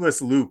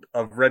continuous loop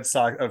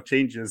of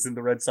changes in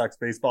the Red Sox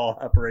baseball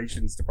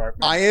operations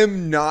department. I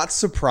am not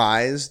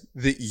surprised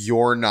that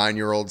your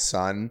 9-year-old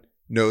son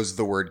knows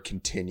the word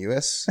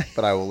continuous,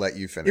 but I will let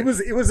you finish.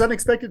 It was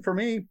unexpected for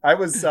me. I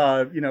was,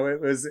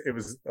 it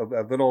was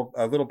a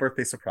little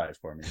birthday surprise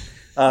for me.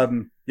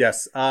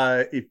 Yes.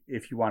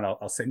 If you want,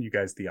 I'll send you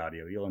guys the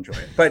audio. You'll enjoy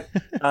it. But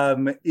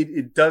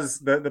it does,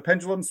 the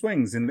pendulum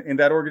swings in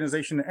that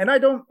organization, and I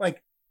don't,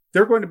 like,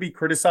 they're going to be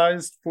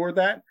criticized for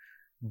that,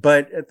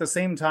 but at the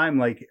same time,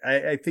 like,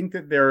 I think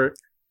that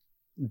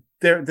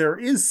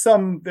there's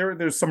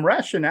some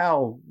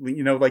rationale,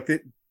 like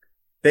that.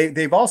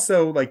 They've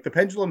also, like, the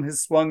pendulum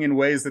has swung in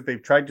ways that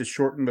they've tried to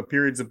shorten the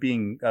periods of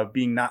being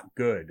not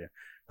good.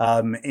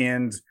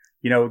 And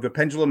the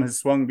pendulum has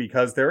swung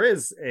because there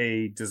is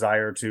a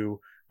desire to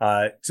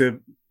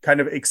kind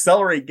of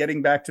accelerate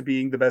getting back to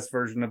being the best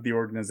version of the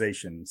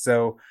organization.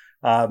 So,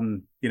 I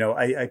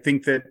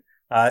think that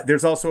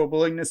there's also a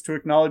willingness to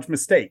acknowledge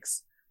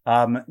mistakes.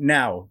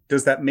 Now,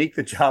 does that make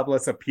the job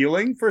less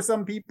appealing for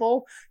some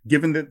people,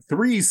 given that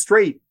 3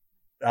 straight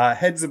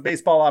heads of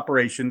baseball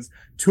operations,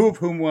 2 of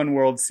whom won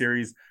World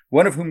Series,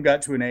 1 of whom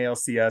got to an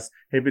ALCS,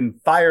 have been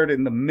fired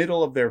in the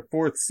middle of their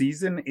 4th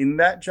season in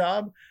that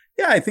job?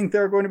 Yeah, I think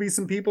there are going to be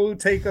some people who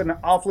take an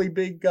awfully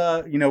big,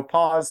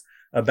 pause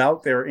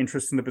about their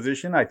interest in the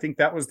position. I think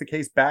that was the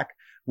case back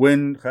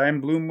when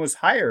Chaim Bloom was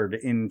hired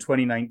in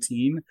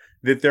 2019,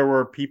 that there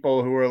were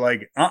people who were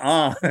like,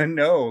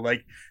 no,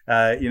 like,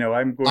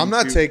 I'm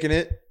not taking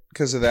it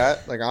because of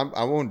that. Like,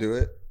 I won't do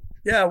it.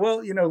 Yeah.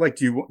 Well, like,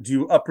 do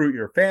you uproot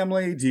your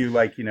family? Do you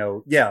like,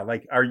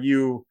 are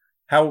you,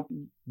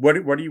 what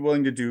are you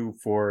willing to do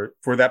for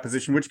that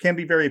position, which can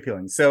be very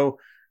appealing. So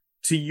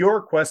to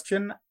your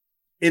question,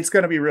 it's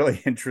going to be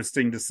really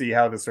interesting to see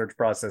how the search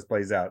process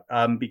plays out.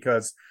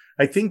 Because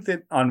I think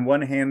that on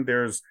one hand,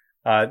 there's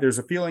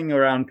a feeling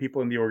around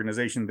people in the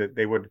organization that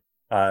they would,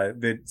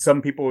 that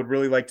some people would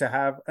really like to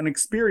have an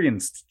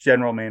experienced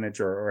general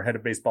manager or head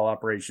of baseball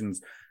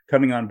operations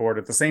coming on board.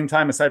 At the same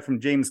time, aside from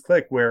James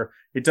Click, where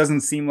it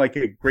doesn't seem like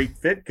a great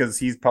fit because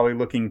he's probably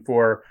looking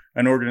for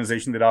an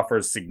organization that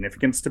offers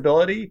significant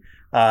stability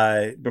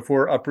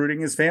before uprooting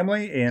his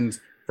family. And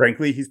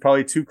frankly, he's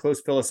probably too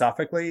close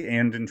philosophically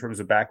and in terms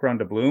of background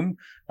to Bloom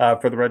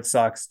for the Red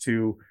Sox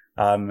to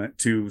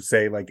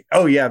say like,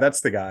 oh yeah,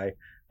 that's the guy.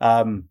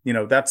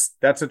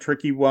 That's a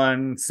tricky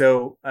one.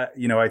 So,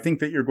 I think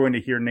that you're going to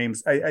hear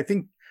names. I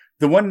think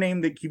the one name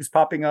that keeps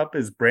popping up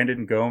is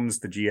Brandon Gomes,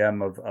 the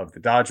GM of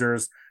the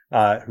Dodgers,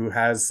 who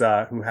has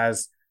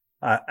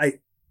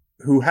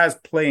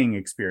playing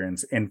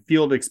experience and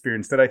field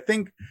experience that I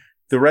think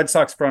the Red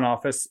Sox front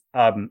office,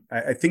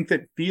 I think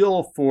that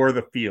feel for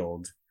the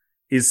field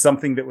is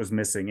something that was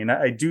missing. And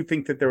I do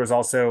think that there was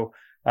also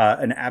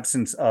an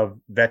absence of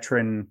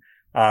veteran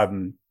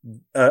of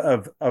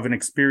an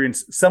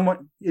experience.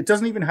 Someone, it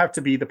doesn't even have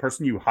to be the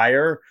person you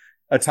hire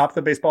atop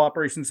the baseball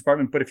operations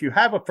department, but if you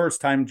have a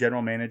first-time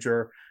general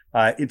manager,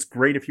 it's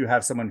great if you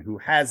have someone who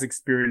has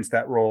experienced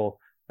that role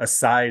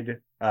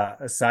aside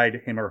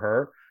him or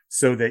her,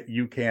 so that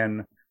you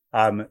can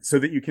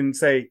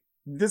say,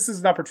 this is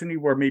an opportunity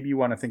where maybe you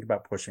want to think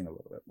about pushing a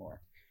little bit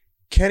more.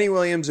 Kenny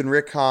Williams and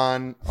Rick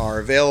Hahn are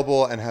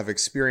available and have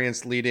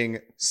experience leading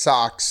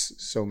Sox,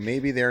 so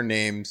maybe their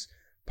names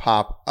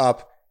pop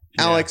up.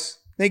 Yeah. Alex,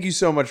 thank you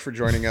so much for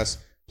joining us.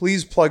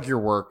 Please plug your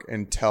work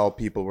and tell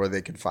people where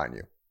they can find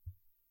you.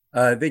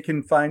 They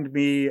can find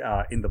me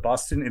in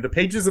the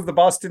pages of the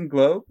Boston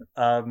Globe,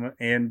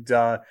 and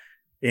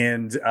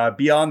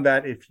beyond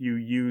that, if you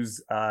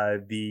use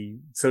the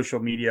social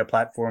media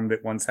platform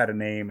that once had a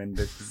name and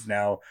that is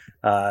now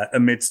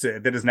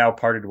that is now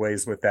parted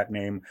ways with that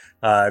name,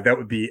 that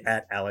would be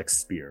at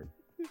Alex Speier.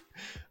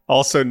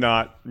 Also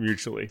not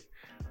mutually.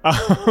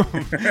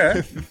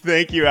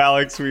 Thank you,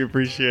 Alex. We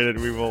appreciate it.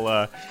 We will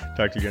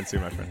talk to you again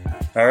soon, my friend.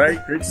 All right.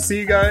 Great to see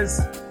you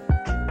guys.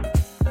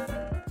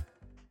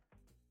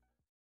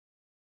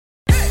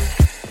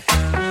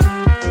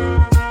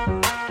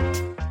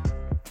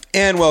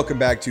 And welcome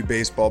back to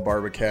Baseball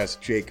Barbacast.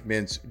 Jake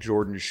Mintz,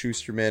 Jordan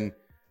Schusterman.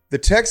 The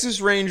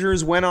Texas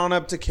Rangers went on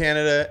up to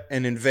Canada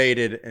and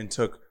invaded and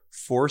took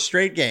 4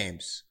 straight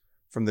games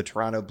from the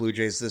Toronto Blue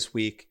Jays this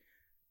week.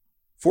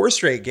 4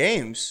 straight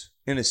games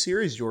in a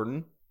series,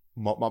 Jordan.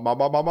 They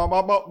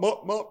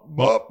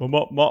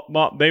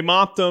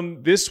mopped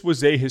them. This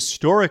was a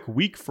historic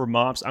week for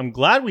mops. I'm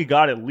glad we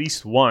got at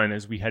least one,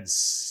 as we had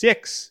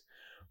 6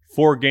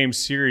 4-game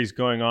series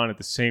going on at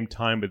the same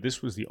time, but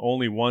this was the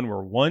only one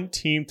where one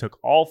team took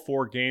all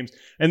 4 games.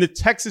 And the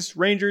Texas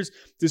Rangers,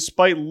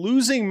 despite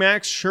losing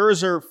Max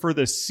Scherzer for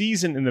the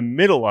season in the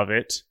middle of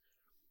it,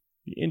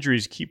 the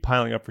injuries keep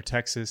piling up for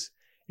Texas.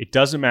 It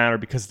doesn't matter,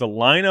 because the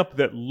lineup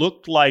that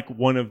looked like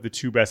one of the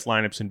 2 best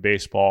lineups in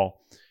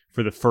baseball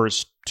for the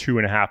first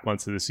 2.5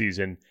 months of the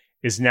season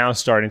is now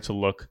starting to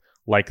look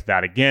like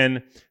that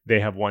again.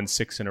 They have won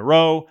 6 in a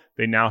row.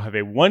 They now have a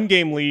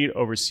 1-game lead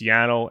over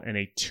Seattle and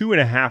a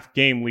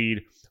 2.5-game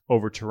lead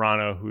over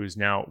Toronto, who is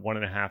now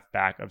 1.5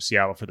 back of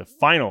Seattle for the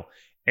final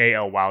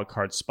AL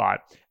wildcard spot.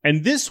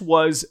 And this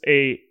was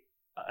an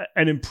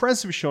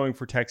impressive showing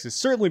for Texas,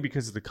 certainly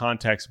because of the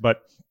context,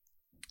 but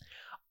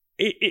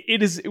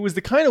it was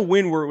the kind of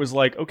win where it was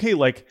like, okay,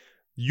 like,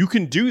 you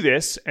can do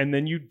this, and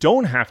then you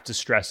don't have to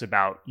stress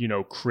about,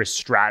 Chris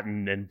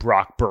Stratton and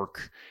Brock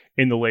Burke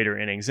in the later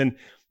innings. And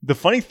the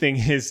funny thing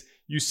is,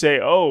 you say,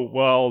 oh,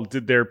 well,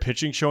 did their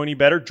pitching show any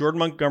better? Jordan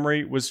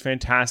Montgomery was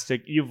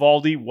fantastic.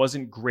 Eovaldi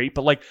wasn't great,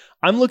 but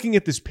I'm looking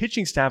at this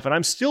pitching staff and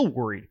I'm still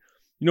worried.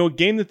 A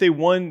game that they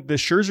won, the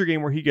Scherzer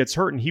game where he gets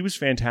hurt and he was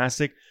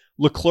fantastic.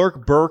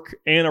 Leclerc, Burke,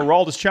 and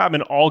Aroldis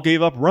Chapman all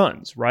gave up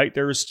runs, right?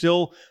 There is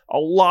still a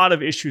lot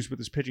of issues with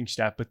this pitching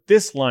staff, but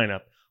this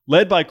lineup,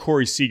 led by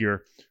Corey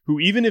Seager, who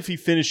even if he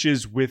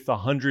finishes with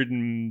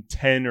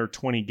 110 or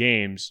 20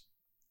 games,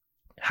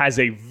 has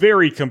a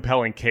very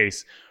compelling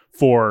case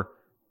for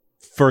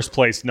first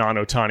place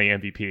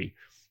non-Ohtani MVP,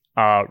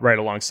 right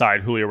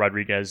alongside Julio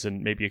Rodriguez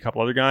and maybe a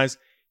couple other guys.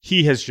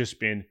 He has just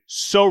been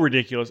so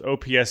ridiculous.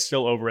 OPS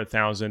still over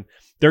 1,000.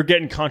 They're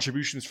getting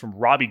contributions from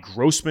Robbie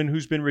Grossman,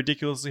 who's been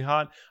ridiculously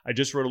hot. I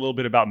just wrote a little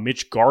bit about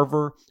Mitch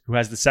Garver, who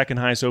has the second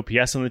highest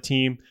OPS on the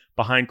team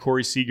behind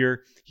Corey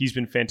Seager. He's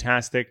been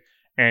fantastic.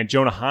 And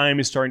Jonah Chaim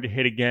is starting to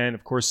hit again.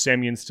 Of course,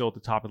 Semyon's still at the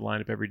top of the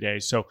lineup every day.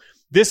 So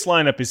this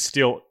lineup is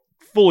still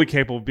fully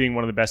capable of being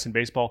one of the best in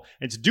baseball.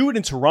 And to do it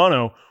in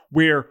Toronto,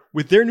 where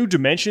with their new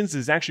dimensions,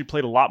 has actually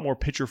played a lot more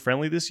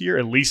pitcher-friendly this year,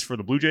 at least for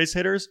the Blue Jays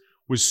hitters,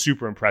 was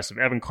super impressive.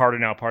 Evan Carter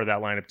now part of that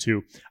lineup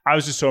too. I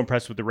was just so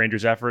impressed with the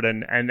Rangers' effort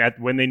and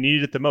when they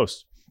needed it the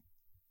most.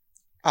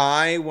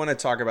 I want to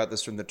talk about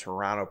this from the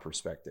Toronto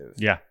perspective.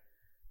 Yeah.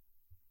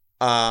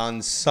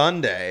 On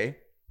Sunday,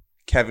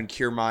 Kevin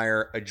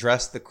Kiermaier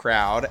addressed the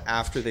crowd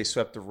after they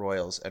swept the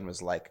Royals and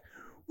was like,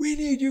 we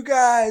need you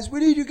guys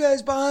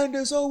behind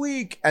us all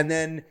week. And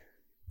then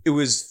it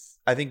was,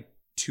 I think,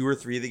 2 or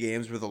 3 of the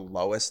games were the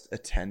lowest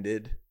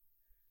attended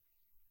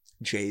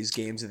Jays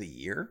games of the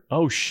year.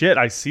 Oh, shit.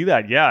 I see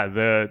that. Yeah.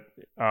 The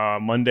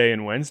Monday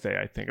and Wednesday,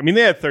 I think. I mean,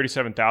 they had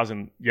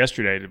 37,000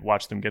 yesterday to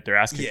watch them get their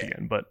ass kicked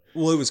again. But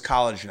well, it was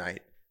college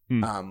night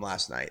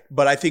last night.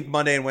 But I think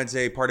Monday and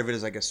Wednesday, part of it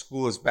is like a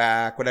school is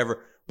back,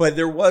 whatever. But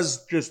there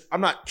was just,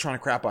 I'm not trying to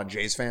crap on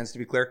Jays fans, to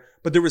be clear,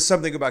 but there was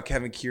something about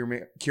Kevin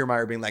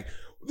Kiermaier being like,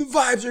 the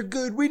vibes are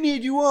good. We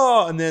need you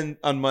all. And then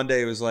on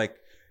Monday, it was like,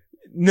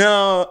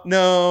 no,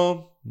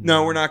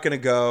 we're not going to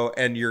go.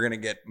 And you're going to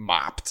get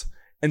mopped.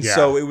 And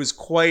so it was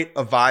quite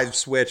a vibe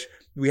switch.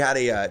 We had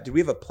did we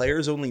have a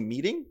players only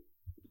meeting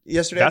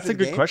yesterday? That's a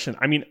good question.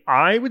 I mean,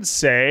 I would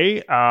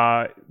say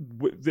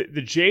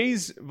the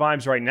Jays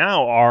vibes right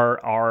now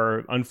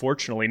are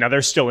unfortunately, now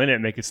they're still in it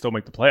and they could still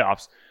make the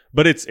playoffs,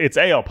 but it's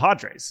AL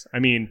Padres. I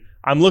mean,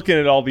 I'm looking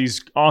at all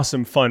these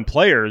awesome, fun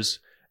players,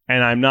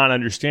 and I'm not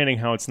understanding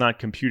how it's not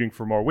computing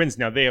for more wins.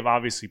 Now, they have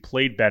obviously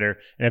played better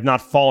and have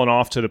not fallen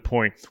off to the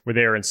point where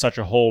they are in such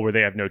a hole where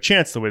they have no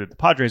chance the way that the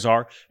Padres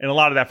are. And a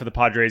lot of that for the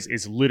Padres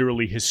is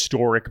literally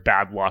historic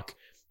bad luck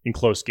in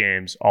close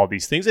games, all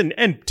these things, and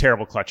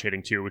terrible clutch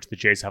hitting too, which the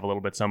Jays have a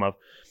little bit some of.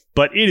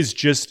 But it is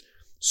just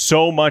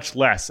so much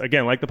less,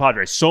 again, like the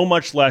Padres, so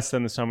much less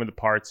than the sum of the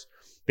parts.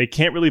 They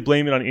can't really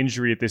blame it on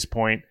injury at this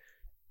point.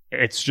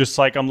 It's just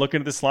like I'm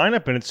looking at this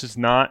lineup and it's just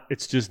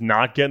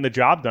not getting the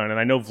job done. And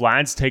I know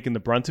Vlad's taken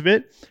the brunt of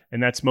it,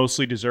 and that's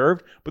mostly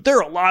deserved. But there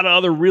are a lot of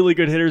other really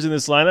good hitters in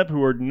this lineup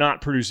who are not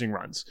producing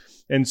runs.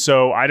 And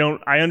so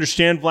I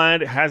understand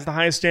Vlad has the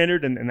highest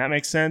standard, and that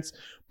makes sense.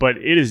 But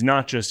it is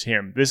not just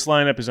him. This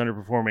lineup is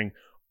underperforming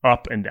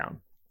up and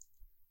down.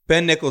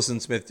 Ben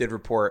Nicholson-Smith did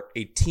report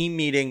a team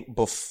meeting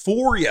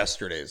before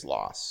yesterday's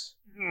loss.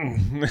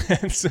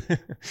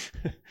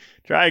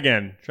 Try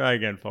again,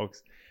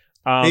 folks.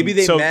 Maybe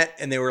they met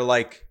and they were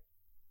like,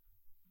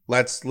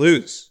 let's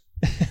lose.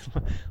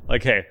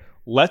 Like, hey,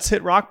 let's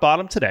hit rock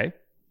bottom today.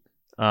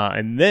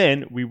 And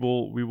then we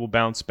will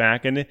bounce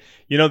back. And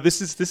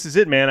this is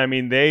it, man. I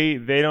mean, they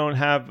don't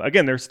have,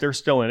 again, they're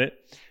still in it.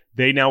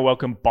 They now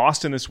welcome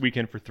Boston this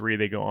weekend for 3.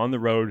 They go on the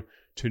road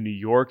to New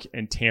York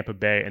and Tampa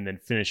Bay, and then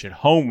finish at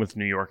home with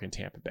New York and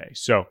Tampa Bay.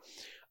 So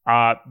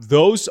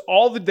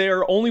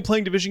they're only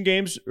playing division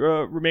games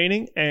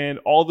remaining, and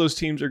all those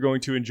teams are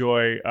going to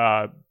enjoy,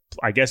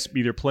 I guess,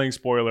 either playing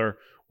spoiler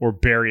or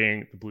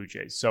burying the Blue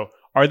Jays. So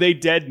are they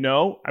dead?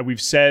 No.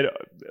 We've said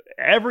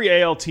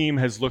every AL team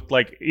has looked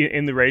like,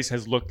 in the race,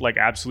 has looked like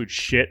absolute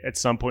shit at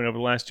some point over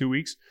the last 2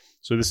 weeks.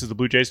 So this is the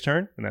Blue Jays'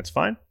 turn, and that's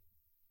fine.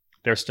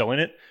 They're still in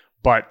it.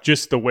 But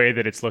just the way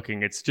that it's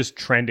looking, it's just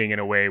trending in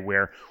a way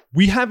where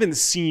we haven't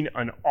seen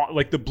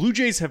the Blue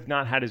Jays have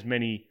not had as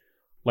many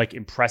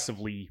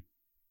impressively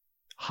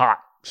hot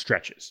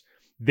stretches.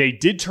 They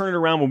did turn it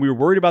around when we were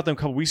worried about them a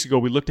couple weeks ago.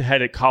 We looked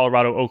ahead at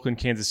Colorado, Oakland,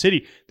 Kansas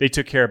City. They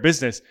took care of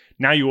business.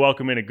 Now you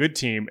welcome in a good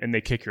team and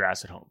they kick your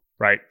ass at home,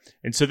 right?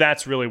 And so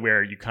that's really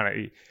where you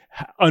kind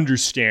of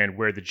understand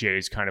where the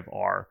Jays kind of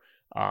are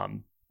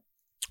on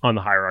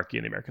the hierarchy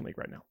in the American League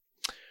right now.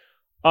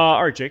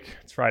 All right, Jake,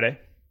 it's Friday.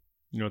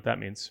 You know what that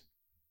means.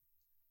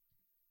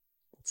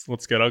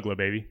 Let's get ugly,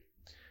 baby.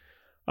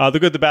 The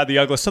good, the bad, the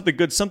ugly. Something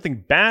good,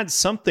 something bad,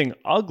 something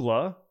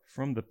ugly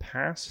from the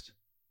past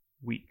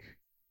week.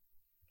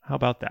 How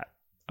about that?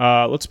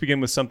 Let's begin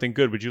with something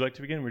good. Would you like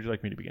to begin, or would you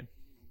like me to begin?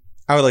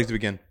 I would like to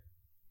begin.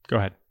 Go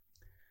ahead.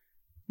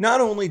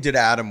 Not only did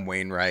Adam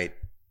Wainwright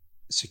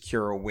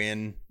secure a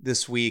win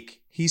this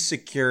week, he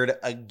secured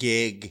a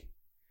gig.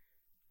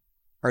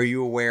 Are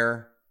you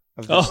aware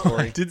of this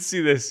story? I did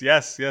see this.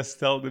 Yes.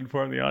 Tell to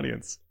inform the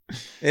audience.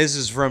 This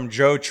is from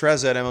Joe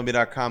Trezza at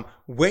MLB.com.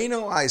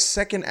 Waino I's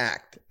second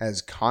act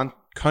as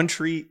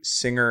country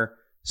singer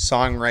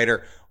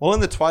songwriter. Well, in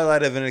the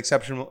twilight of an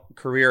exceptional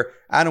career,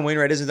 Adam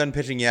Wainwright isn't done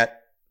pitching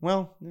yet.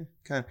 Well,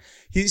 kind of.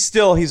 He's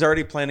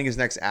already planning his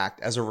next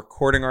act as a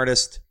recording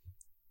artist.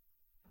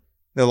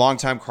 The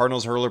longtime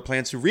Cardinals hurler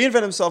plans to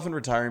reinvent himself in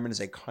retirement as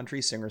a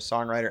country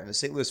singer-songwriter, and the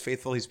St. Louis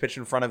faithful he's pitched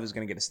in front of is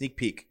going to get a sneak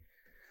peek.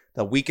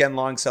 The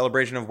weekend-long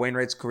celebration of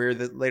Wainwright's career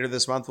that later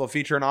this month will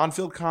feature an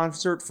on-field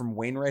concert from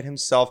Wainwright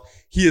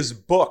himself. He is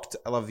booked.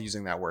 I love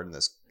using that word in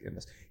this.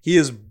 He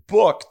is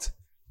booked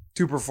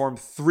to perform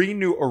 3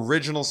 new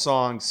original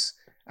songs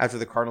after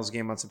the Cardinals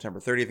game on September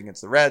 30th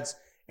against the Reds,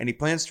 and he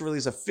plans to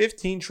release a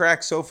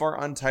 15-track so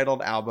far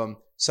untitled album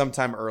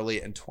sometime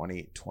early in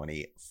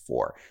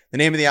 2024. The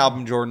name of the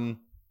album, Jordan.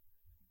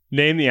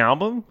 Name the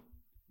album?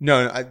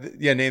 No,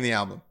 name the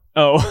album.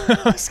 Oh,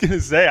 I was going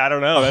to say, I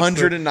don't know.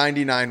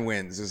 199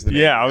 wins is the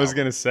name. Yeah, I was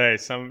going to say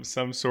some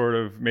sort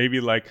of maybe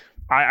like,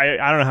 I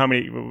don't know how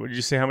many, would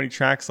you say how many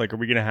tracks? Like, are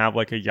we going to have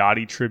like a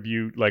Yachty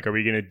tribute? Like, are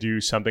we going to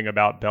do something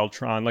about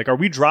Beltran? Like, are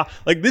we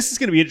this is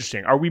going to be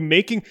interesting. Are we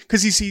making,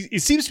 because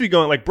it seems to be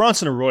going, like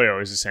Bronson Arroyo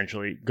has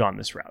essentially gone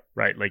this route,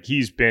 right? Like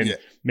he's been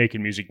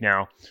making music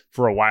now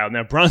for a while.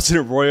 Now, Bronson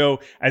Arroyo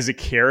as a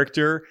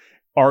character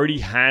already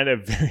had a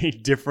very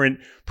different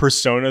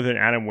persona than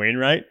Adam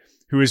Wainwright,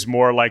 who is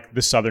more like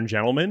the Southern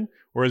gentleman,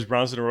 whereas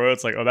Bronson Arroyo,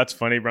 it's like, oh, that's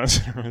funny.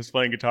 Bronson Arroyo's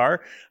playing guitar.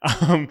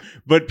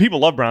 But people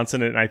love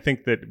Bronson, and I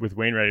think that with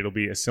Wainwright, it'll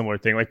be a similar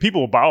thing. Like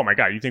people will buy, oh my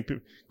God, you think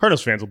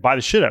Cardinals fans will buy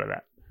the shit out of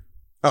that?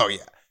 Oh,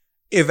 yeah.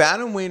 If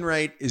Adam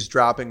Wainwright is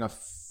dropping a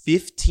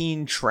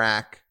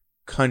 15-track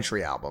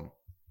country album,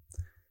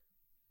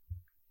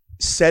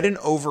 set an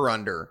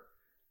over-under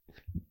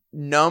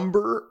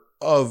number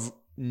of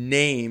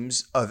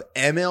names of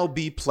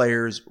MLB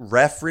players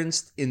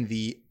referenced in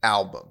the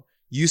album.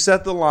 You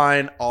set the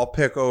line, I'll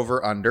pick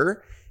over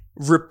under.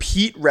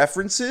 Repeat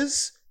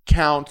references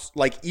count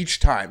like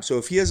each time. So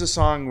if he has a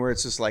song where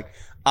it's just like,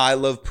 I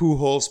love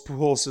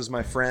Pujols is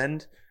my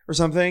friend or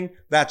something,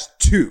 that's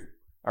 2.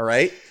 All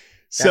right?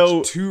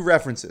 That's 2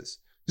 references.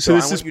 So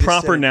this is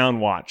proper noun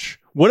watch.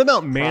 What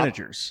about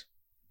managers?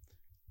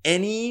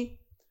 Anybody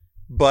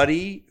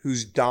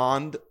who's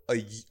donned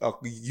a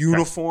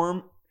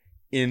uniform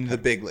in the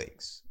big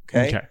leagues.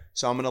 Okay?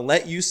 So I'm going to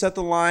let you set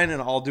the line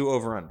and I'll do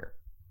over under.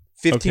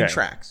 15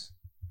 tracks.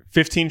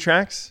 15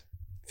 tracks?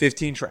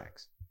 15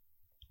 tracks.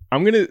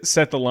 I'm going to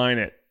set the line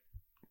at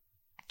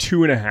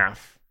 2.5.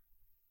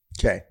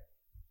 Okay.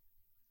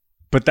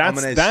 But I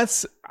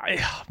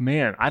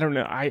don't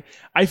know.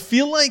 I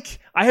feel like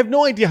I have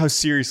no idea how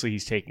seriously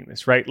he's taking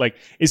this, right? Like,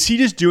 is he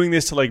just doing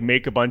this to like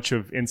make a bunch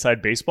of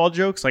inside baseball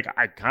jokes? Like,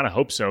 I kind of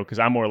hope so because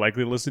I'm more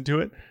likely to listen to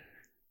it.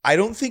 I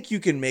don't think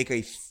you can make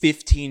a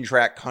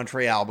 15-track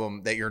country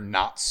album that you're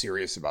not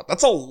serious about.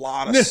 That's a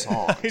lot of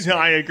songs. No,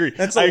 I agree.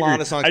 That's a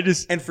lot of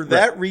songs. And for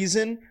that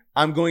reason,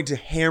 I'm going to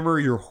hammer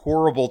your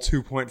horrible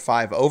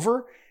 2.5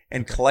 over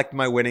and collect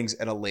my winnings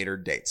at a later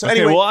date. So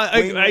anyway, well,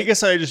 I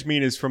guess I just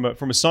mean is from a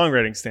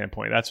songwriting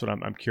standpoint. That's what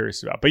I'm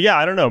curious about. But yeah,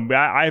 I don't know.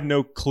 I have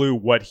no clue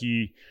what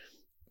he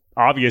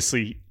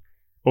obviously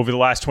over the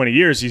last 20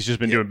 years he's just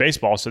been doing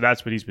baseball, so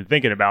that's what he's been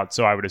thinking about.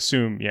 So I would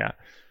assume, yeah.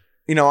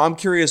 You know, I'm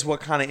curious what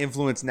kind of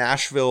influence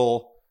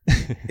Nashville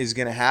is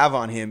going to have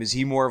on him. Is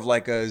he more of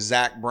like a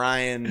Zach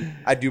Bryan,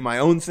 I do my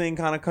own thing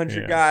kind of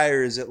country guy,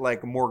 or is it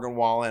like Morgan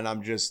Wallen,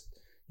 I'm just,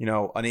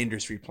 an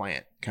industry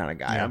plant kind of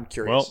guy? Yeah. I'm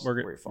curious. Well,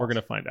 we're going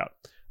to find out.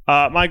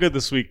 My good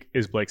this week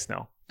is Blake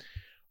Snell.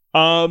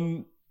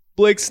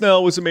 Blake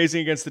Snell was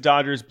amazing against the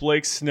Dodgers.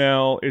 Blake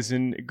Snell is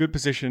in a good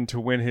position to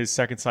win his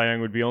second Cy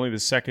Young. Would be only the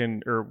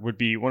second, or would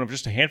be one of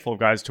just a handful of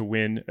guys to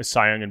win a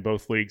Cy Young in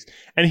both leagues.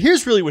 And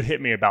here's really what hit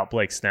me about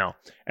Blake Snell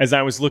as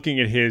I was looking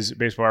at his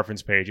baseball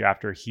reference page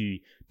after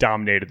he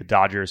dominated the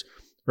Dodgers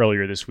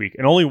earlier this week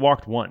and only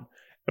walked 1.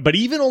 But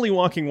even only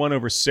walking 1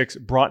 over 6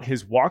 brought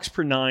his walks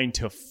per 9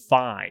 to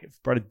 5,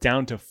 brought it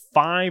down to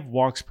 5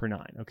 walks per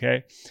 9.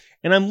 Okay.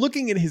 And I'm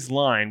looking at his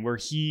line where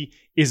he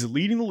is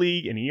leading the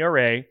league in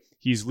ERA.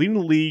 He's leading the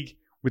league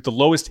with the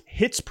lowest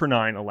hits per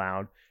 9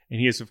 allowed.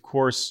 And he is, of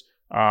course,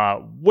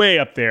 way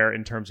up there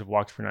in terms of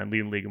walks per 9,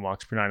 leading the league in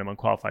walks per 9 among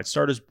qualified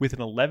starters with an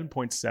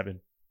 11.7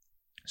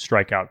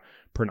 strikeout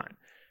per 9.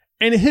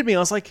 And it hit me. I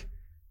was like,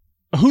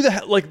 who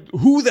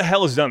the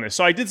hell has done this?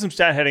 So I did some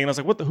stat heading and I was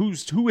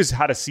like, who has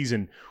had a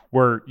season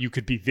where you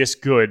could be this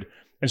good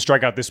and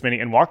strike out this many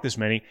and walk this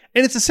many?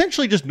 And it's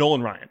essentially just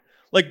Nolan Ryan.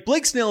 Like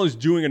Blake Snell is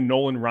doing a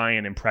Nolan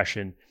Ryan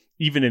impression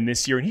even in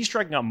this year, and he's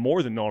striking out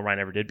more than Nolan Ryan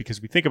ever did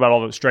because we think about all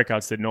those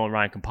strikeouts that Nolan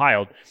Ryan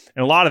compiled,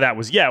 and a lot of that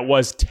was, it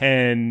was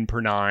 10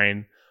 per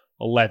 9,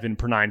 11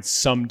 per 9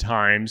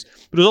 sometimes,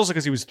 but it was also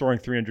because he was throwing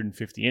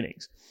 350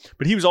 innings.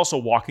 But he was also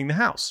walking the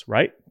house,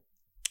 right?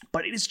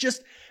 But it is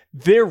just,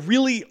 there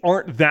really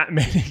aren't that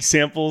many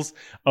examples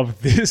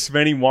of this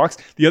many walks.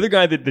 The other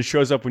guy that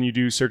shows up when you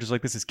do searches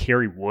like this is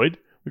Kerry Wood,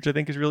 which I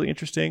think is really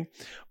interesting.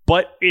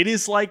 But it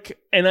is like,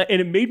 and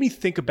it made me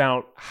think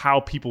about how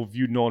people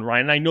viewed Nolan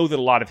Ryan. And I know that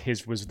a lot of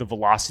his was the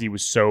velocity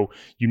was so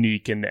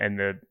unique and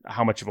the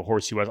how much of a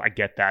horse he was. I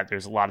get that.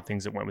 There's a lot of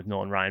things that went with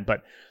Nolan Ryan.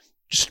 But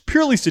just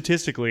purely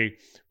statistically,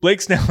 Blake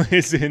Snell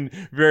is in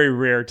very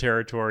rare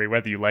territory,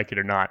 whether you like it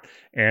or not.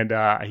 And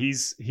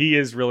he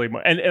is really,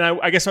 and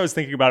I guess I was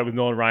thinking about it with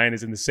Nolan Ryan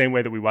is in the same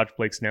way that we watch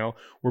Blake Snell,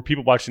 where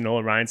people watching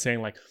Nolan Ryan saying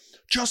like,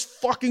 just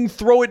fucking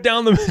throw it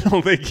down the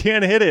middle. They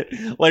can't hit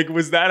it. Like,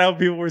 was that how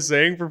people were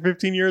saying for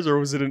 15 years? Or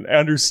was it an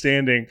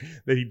understanding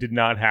that he did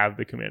not have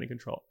the command and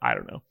control? I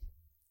don't know.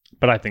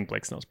 But I think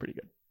Blake Snell's pretty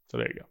good. So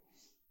there you go.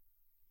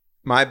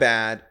 My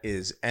bad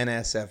is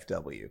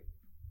NSFW.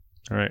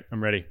 All right,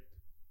 I'm ready.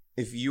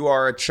 If you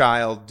are a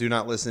child, do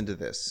not listen to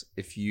this.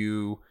 If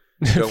you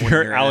If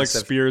you're Alex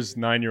Speier's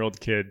 9-year-old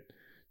kid,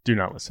 do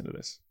not listen to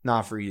this.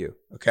 Not for you.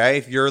 Okay?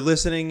 If you're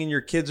listening and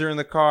your kids are in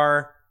the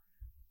car,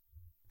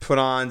 put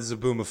on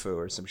Zaboomafoo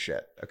or some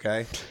shit.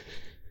 Okay?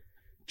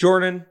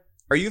 Jordan,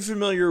 are you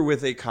familiar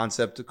with a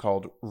concept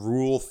called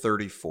Rule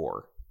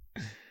 34?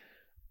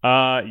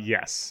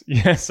 Yes.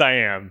 Yes, I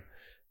am.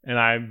 And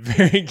I'm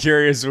very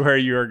curious where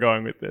you are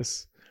going with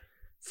this.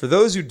 For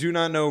those who do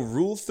not know,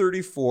 Rule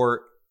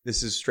 34,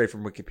 this is straight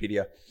from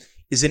Wikipedia,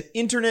 is an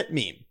internet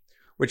meme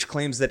which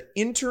claims that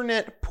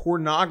internet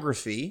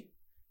pornography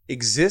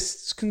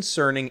exists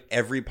concerning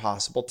every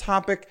possible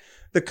topic.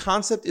 The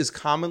concept is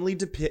commonly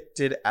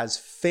depicted as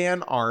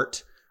fan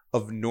art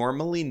of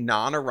normally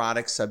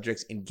non-erotic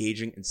subjects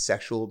engaging in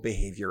sexual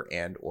behavior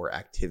and or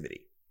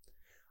activity.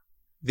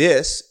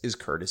 This is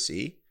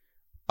courtesy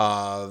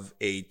of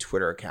a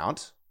Twitter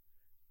account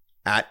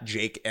at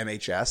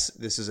JakeMHS.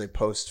 This is a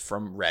post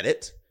from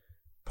Reddit,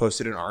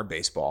 posted in our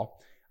baseball.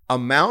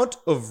 Amount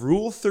of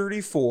Rule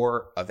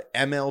 34 of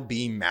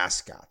MLB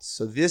mascots.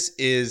 So this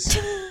is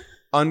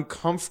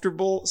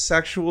uncomfortable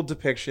sexual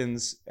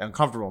depictions,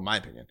 uncomfortable in my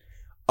opinion,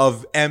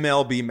 of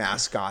MLB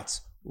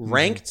mascots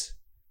ranked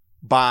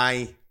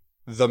by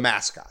the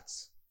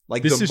mascots.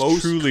 Like this the is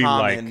most truly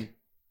common. like,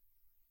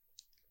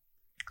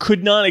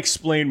 could not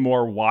explain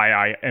more why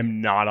I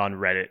am not on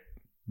Reddit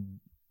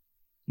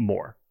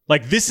more.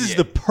 Like this is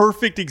the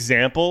perfect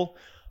example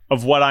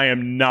of what I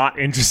am not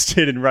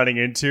interested in running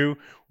into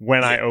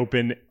when I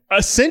open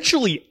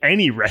essentially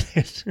any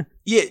Reddit.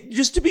 Yeah,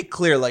 just to be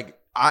clear, like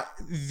I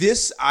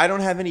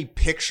don't have any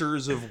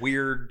pictures of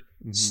weird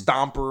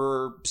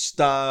stomper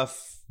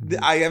stuff.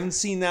 I haven't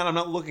seen that. I'm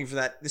not looking for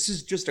that. This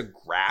is just a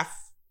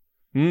graph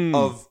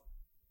of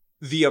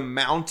the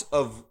amount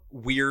of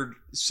weird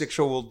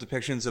sexual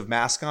depictions of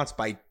mascots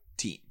by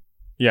team.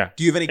 Yeah.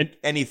 Do you have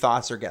any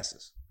thoughts or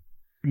guesses?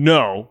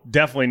 No,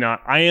 definitely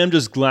not. I am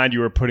just glad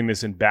you were putting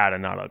this in bad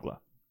and not ugly.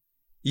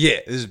 Yeah,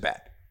 this is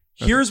bad.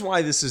 Here's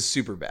why this is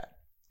super bad.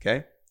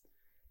 Okay.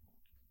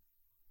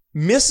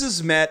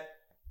 Mrs. Met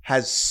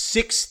has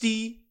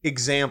 60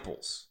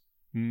 examples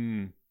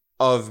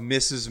of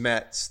Mrs.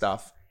 Met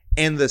stuff.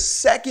 And the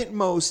second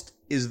most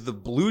is the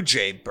Blue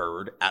Jay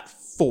bird at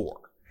 4.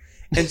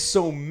 And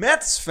so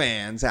Mets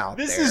fans out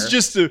this there. This is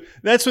just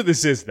that's what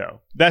this is,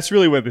 though. That's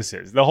really what this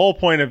is. The whole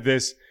point of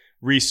this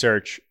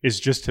research is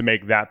just to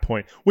make that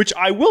point, which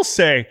I will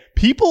say,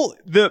 people,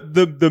 the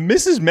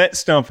Mrs. Met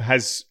stuff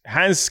has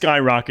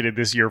skyrocketed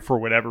this year for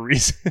whatever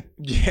reason.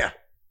 Yeah.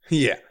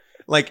 Yeah.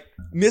 Like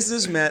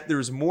Mrs. Met,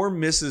 there's more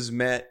Mrs.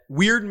 Met,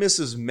 weird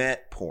Mrs.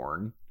 Met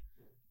porn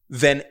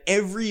than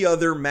every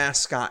other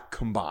mascot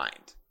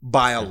combined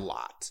by a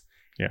lot.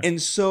 Yeah.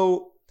 And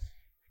so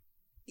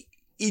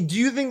do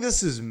you think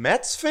this is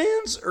Mets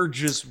fans or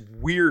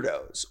just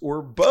weirdos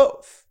or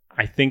both?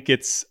 I think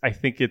it's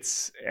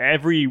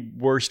every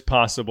worst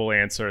possible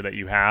answer that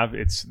you have.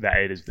 It is that.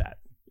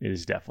 It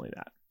is definitely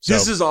that. So,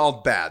 this is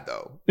all bad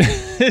though.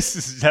 This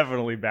is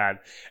definitely bad.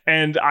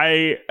 And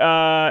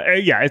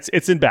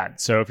it's in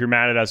bad. So if you're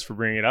mad at us for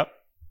bringing it up,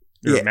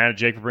 you're mad at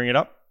Jake for bringing it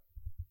up,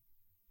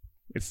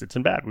 it's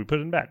in bad. We put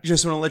it in bad.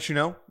 Just want to let you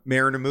know,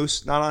 Marin and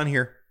Moose not on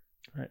here.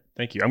 All right.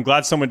 Thank you. I'm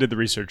glad someone did the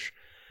research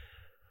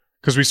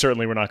because we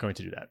certainly were not going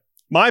to do that.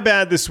 My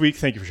bad this week.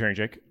 Thank you for sharing,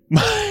 Jake.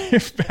 My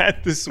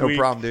bad this week. No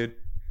problem, dude.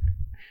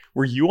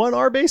 Were you on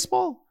our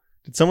baseball?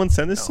 Did someone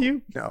send this to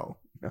you? No.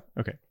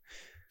 Okay.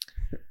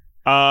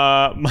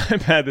 My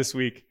bad this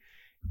week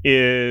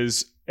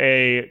is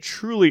a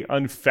truly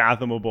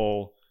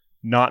unfathomable,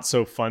 not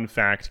so fun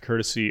fact,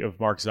 courtesy of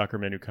Mark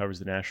Zuckerman, who covers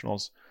the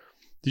Nationals.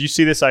 Did you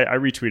see this? I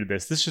retweeted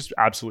this. This just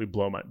absolutely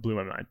blew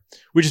my mind.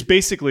 Which is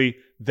basically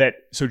that.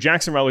 So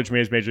Jackson Rutledge made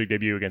his major league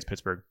debut against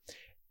Pittsburgh,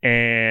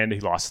 and he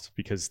lost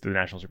because the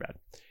Nationals are bad.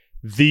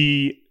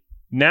 The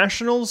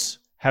Nationals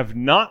have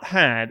not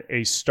had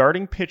a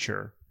starting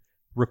pitcher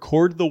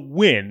record the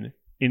win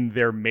in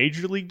their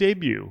major league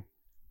debut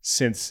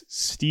since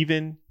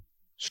Steven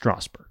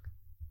Strasburg.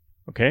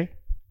 Okay?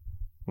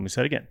 Let me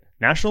say it again.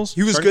 Nationals.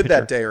 He was good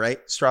that day, right?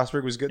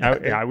 Strasburg was good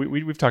that day. Yeah,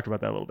 we've talked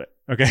about that a little bit.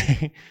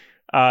 Okay?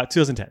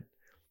 2010.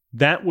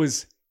 That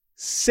was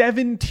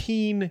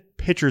 17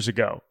 pitchers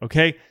ago.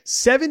 Okay?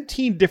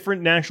 17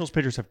 different Nationals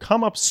pitchers have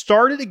come up,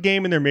 started a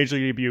game in their major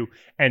league debut,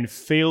 and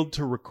failed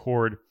to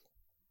record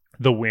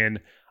the win.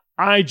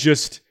 I've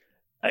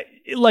thought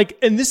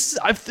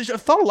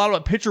a lot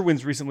about pitcher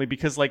wins recently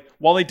because, like,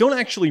 while they don't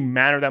actually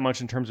matter that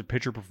much in terms of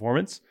pitcher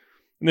performance,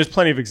 and there's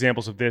plenty of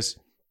examples of this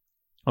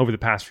over the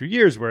past few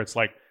years where it's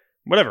like,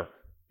 whatever,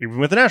 even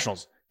with the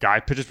Nationals, guy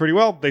pitches pretty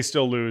well, they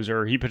still lose,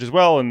 or he pitches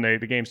well and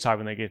the game's tied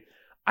when they get.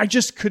 I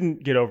just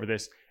couldn't get over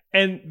this.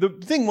 And the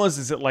thing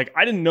is that, like,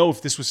 I didn't know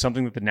if this was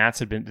something that the Nats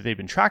they'd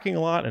been tracking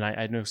a lot, and I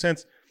had no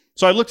sense.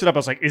 So I looked it up. I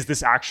was like, is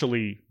this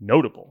actually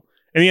notable?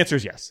 And the answer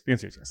is yes. The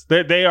answer is yes.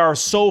 They are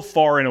so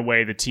far and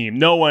away the team.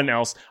 No one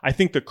else. I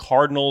think the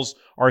Cardinals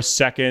are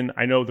second.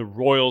 I know the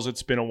Royals,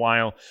 it's been a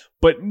while.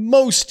 But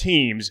most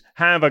teams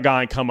have a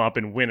guy come up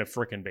and win a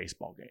freaking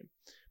baseball game.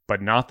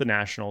 But not the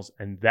Nationals.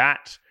 And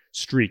that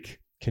streak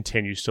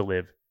continues to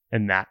live.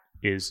 And that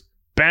is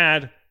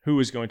bad. Who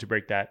is going to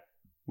break that?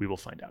 We will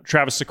find out.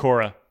 Travis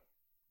Sikora,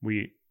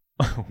 we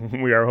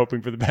are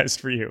hoping for the best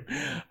for you.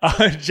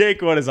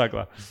 Jake, what is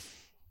UGLA?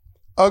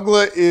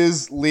 UGLA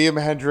is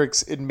Liam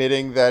Hendriks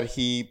admitting that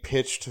he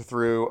pitched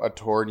through a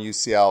torn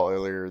UCL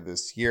earlier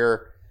this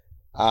year.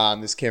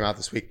 This came out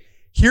this week.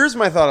 Here's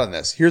my thought on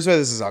this. Here's why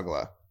this is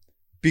UGLA.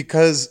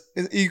 Because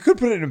you could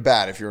put it in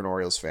bad if you're an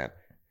Orioles fan.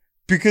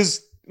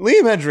 Because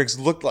Liam Hendriks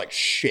looked like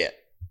shit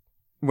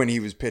when he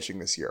was pitching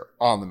this year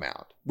on the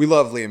mound. We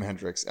love Liam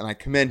Hendriks, and I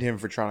commend him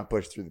for trying to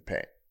push through the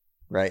pain,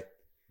 right?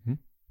 Mm-hmm.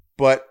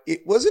 But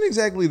it wasn't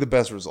exactly the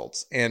best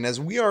results. And as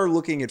we are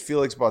looking at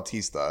Felix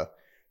Bautista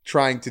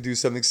trying to do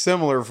something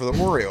similar for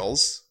the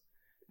Orioles,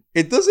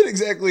 it doesn't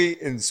exactly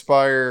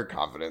inspire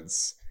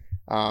confidence.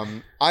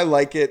 I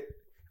like it.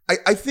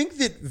 I think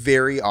that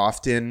very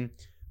often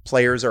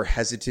players are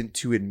hesitant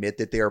to admit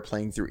that they are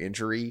playing through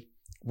injury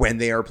when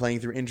they are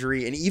playing through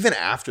injury, and even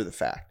after the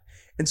fact.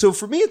 And so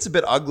for me, it's a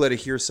bit ugly to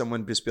hear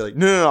someone just be like,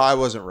 no, I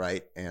wasn't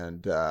right.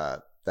 And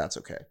that's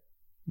okay.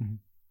 Mm-hmm.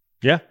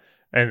 Yeah.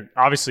 And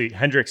obviously,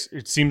 Hendricks,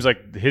 it seems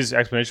like his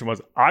explanation was,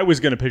 I was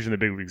going to pitch in the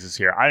big leagues this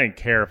year. I didn't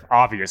care if,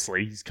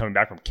 obviously, he's coming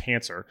back from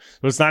cancer.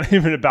 So it's not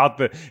even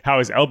about how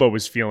his elbow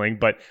was feeling,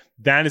 but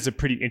that is a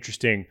pretty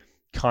interesting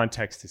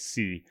context to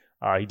see.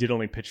 He did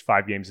only pitch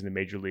 5 games in the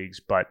major leagues,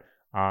 but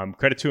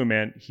credit to him,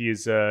 man. He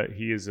is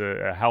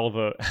a hell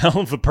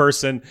of a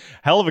person,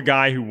 hell of a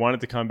guy who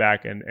wanted to come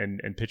back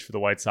and pitch for the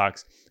White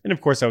Sox. And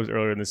of course, that was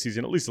earlier in the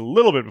season, at least a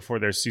little bit before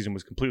their season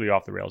was completely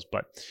off the rails.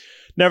 But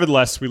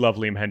nevertheless, we love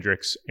Liam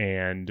Hendriks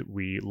and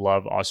we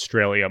love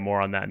Australia.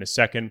 More on that in a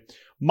second.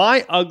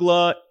 My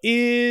UGLA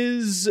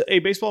is a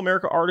Baseball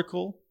America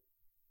article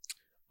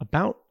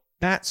about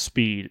bat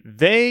speed.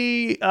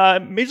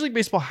 Major League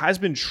Baseball has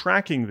been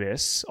tracking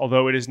this,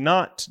 although it is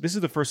not. This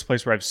is the first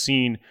place where I've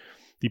seen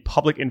the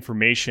public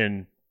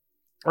information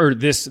or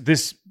this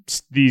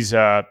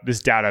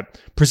data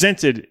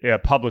presented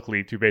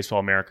publicly through Baseball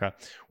America,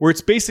 where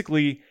it's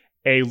basically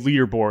a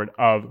leaderboard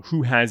of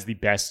who has the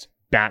best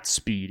bat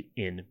speed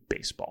in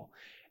baseball.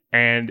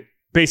 And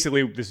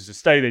basically, this is a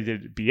study they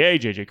did at BA,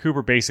 JJ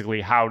Cooper. Basically,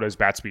 how does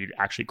bat speed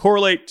actually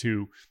correlate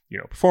to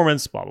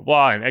performance, blah, blah,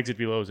 blah, and exit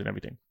velos and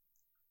everything.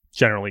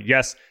 Generally,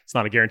 yes, it's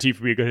not a guarantee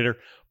for being a good hitter,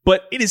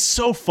 but it is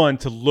so fun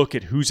to look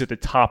at who's at the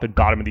top and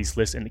bottom of these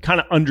lists and to kind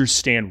of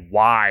understand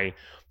why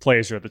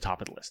players are at the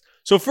top of the list.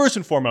 So first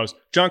and foremost,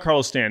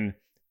 Giancarlo Stanton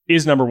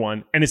is number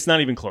 1, and it's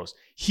not even close.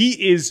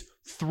 He is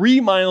 3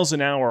 miles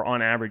an hour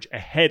on average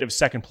ahead of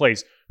second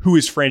place, who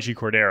is Franchi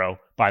Cordero,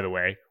 by the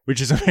way,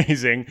 which is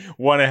amazing.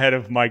 1 ahead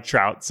of Mike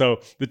Trout. So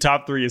the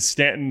top 3 is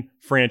Stanton,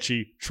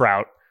 Franchi,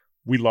 Trout.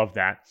 We love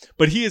that.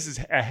 But he is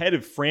as ahead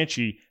of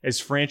Franchi as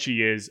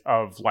Franchi is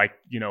of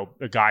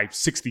a guy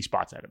 60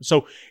 spots at him.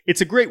 So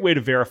it's a great way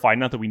to verify,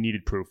 not that we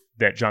needed proof,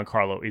 that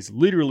Giancarlo is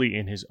literally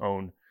in his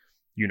own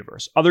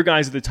universe. Other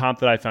guys at the top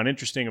that I found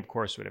interesting, of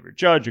course, whatever,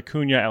 Judge,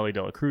 Acuna, Ellie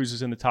De La Cruz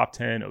is in the top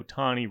 10,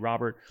 Ohtani,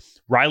 Robert.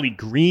 Riley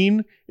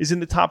Green is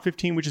in the top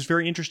 15, which is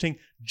very interesting.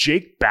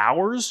 Jake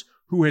Bauers,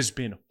 who has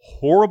been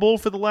horrible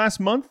for the last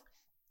month,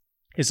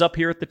 is up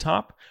here at the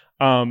top.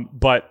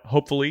 But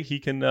hopefully he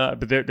can,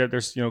 but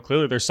there's,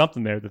 clearly there's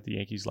something there that the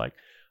Yankees like.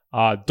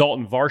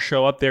 Dalton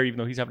Varsho up there, even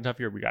though he's having a tough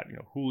year. We got,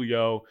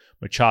 Julio,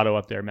 Machado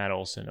up there, Matt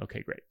Olson.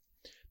 Okay, great.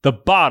 The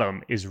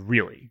bottom is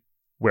really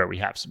where we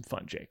have some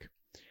fun, Jake,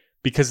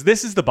 because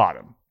this is the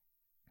bottom.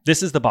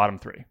 This is the bottom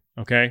 3.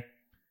 Okay.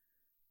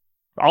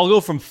 I'll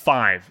go from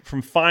 5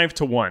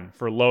 to 1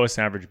 for lowest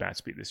average bat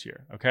speed this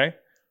year. Okay.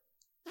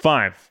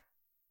 5,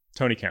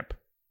 Tony Kemp.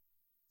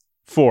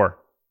 4,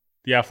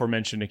 the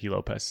aforementioned Nicky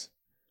Lopez.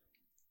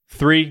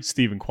 3,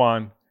 Stephen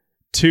Kwan.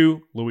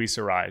 2, Luis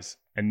Ariz.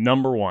 And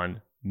number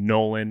 1,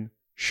 Nolan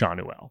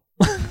Schanuel.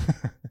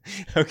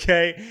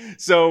 Okay?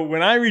 So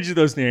when I read you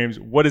those names,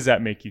 what does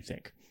that make you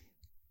think?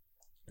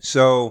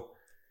 So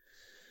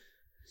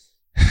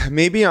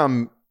maybe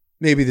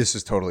this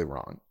is totally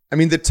wrong. I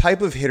mean, the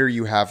type of hitter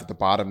you have at the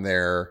bottom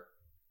there,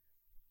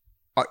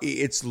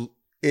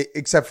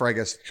 except for, I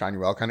guess,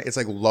 Schanuel, it's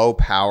like low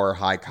power,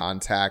 high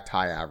contact,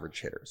 high average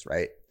hitters,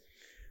 right?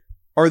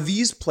 Are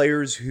these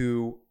players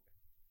who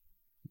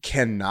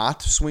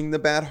cannot swing the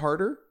bat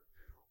harder?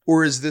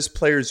 Or is this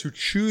players who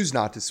choose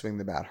not to swing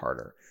the bat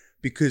harder?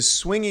 Because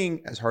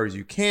swinging as hard as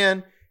you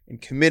can and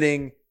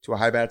committing to a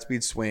high bat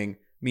speed swing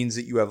means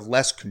that you have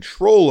less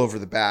control over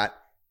the bat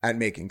at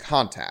making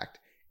contact.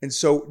 And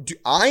so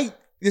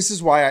this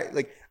is why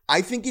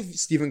I think if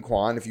Stephen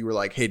Kwan, if you were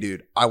like, hey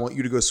dude, I want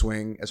you to go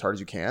swing as hard as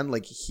you can,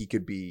 he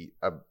could be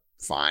a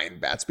fine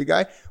bat speed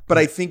guy. But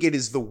I think it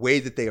is the way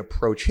that they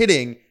approach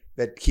hitting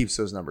that keeps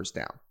those numbers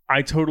down.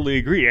 I totally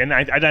agree. And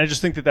I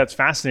just think that that's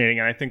fascinating.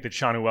 And I think that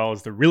Shanuel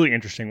is the really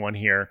interesting one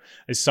here,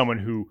 as someone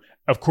who,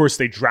 of course,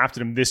 they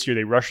drafted him this year.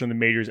 They rushed him in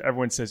the majors.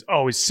 Everyone says,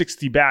 oh, he's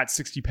 60 bats,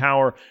 60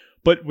 power.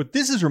 But what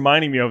this is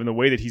reminding me of in the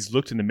way that he's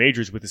looked in the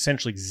majors with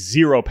essentially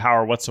zero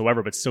power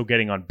whatsoever, but still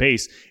getting on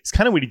base, is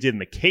kind of what he did in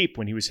the Cape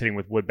when he was hitting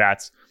with wood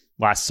bats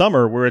last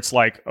summer, where it's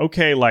like,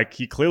 okay, like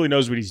he clearly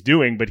knows what he's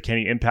doing, but can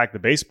he impact the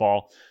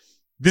baseball?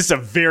 This is a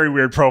very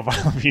weird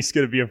profile if he's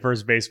going to be a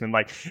first baseman.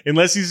 Like,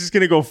 unless he's just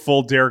going to go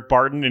full Derek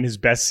Barton in his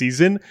best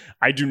season,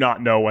 I do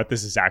not know what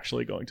this is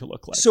actually going to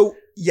look like. So,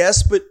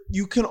 yes, but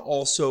you can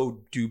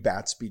also do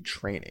bat speed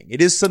training.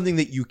 It is something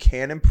that you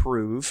can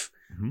improve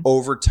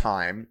over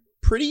time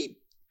pretty,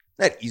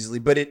 not easily,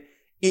 but it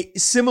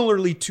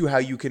similarly to how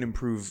you can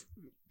improve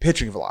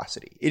pitching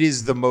velocity. It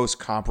is the most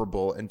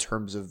comparable in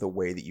terms of the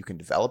way that you can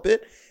develop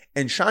it.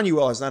 And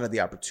Shanuel has not had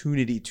the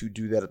opportunity to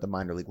do that at the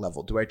minor league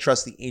level. Do I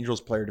trust the Angels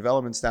player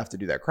development staff to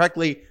do that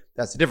correctly?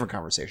 That's a different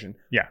conversation.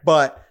 Yeah.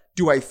 But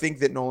do I think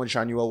that Nolan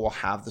Shanuel will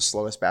have the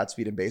slowest bat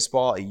speed in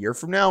baseball a year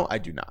from now? I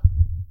do not.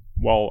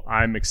 Well,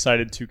 I'm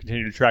excited to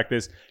continue to track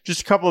this.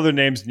 Just a couple other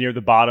names near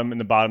the bottom, in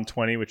the bottom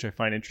 20, which I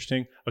find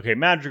interesting. Okay,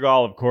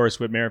 Madrigal, of course,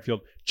 Whit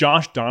Merrifield.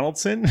 Josh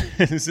Donaldson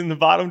is in the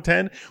bottom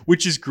 10,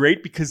 which is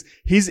great because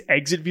his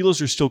exit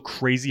velos are still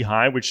crazy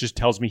high, which just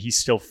tells me he's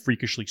still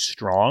freakishly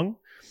strong.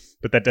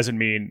 But that doesn't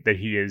mean that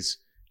he is,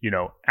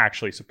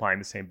 actually supplying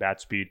the same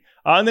bat speed.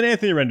 And then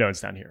Anthony Rendon's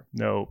down here.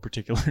 No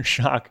particular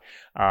shock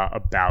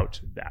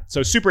about that.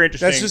 So super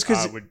interesting.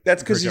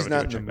 That's because he's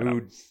not in the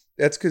mood.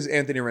 That's because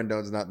Anthony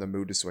Rendon's not in the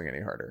mood to swing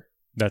any harder.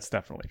 That's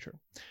definitely true.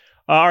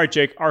 All right,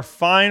 Jake. Our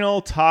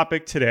final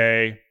topic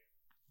today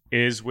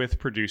is with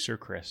producer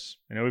Chris.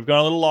 I know we've gone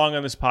a little long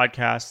on this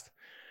podcast,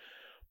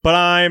 but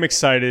I'm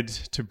excited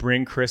to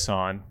bring Chris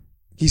on.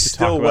 He's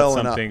still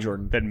welling up,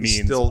 Jordan. That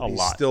means a lot.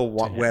 He's still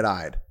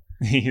wet-eyed.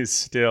 He is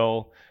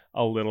still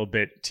a little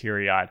bit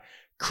teary-eyed.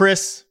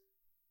 Chris,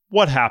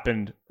 what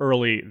happened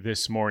early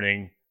this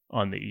morning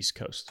on the East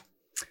Coast?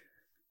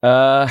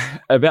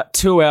 About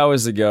 2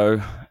 hours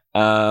ago,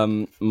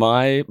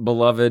 my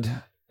beloved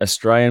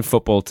Australian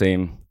football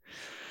team,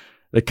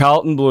 the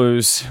Carlton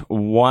Blues,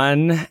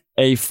 won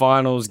a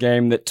finals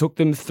game that took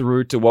them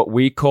through to what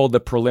we call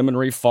the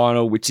preliminary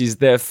final, which is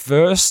their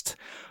first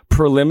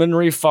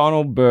preliminary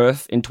final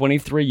berth in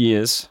 23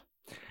 years.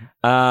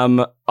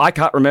 I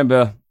can't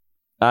remember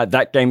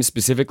that game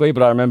specifically,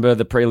 but I remember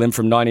the prelim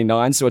from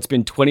 99. So it's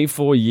been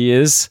 24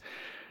 years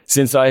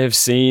since I have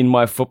seen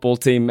my football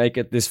team make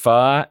it this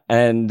far.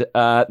 And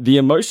the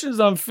emotions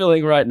I'm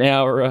feeling right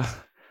now are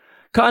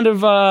kind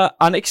of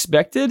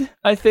unexpected,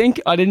 I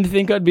think. I didn't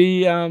think I'd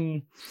be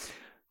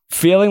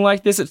feeling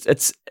like this.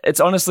 It's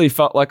honestly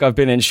felt like I've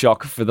been in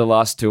shock for the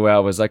last 2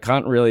 hours. I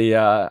can't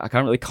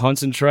really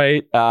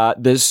concentrate.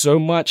 There's so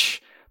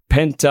much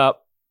pent up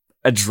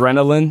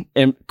adrenaline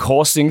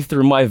coursing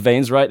through my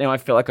veins right now. I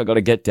feel like I got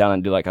to get down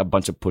and do like a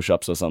bunch of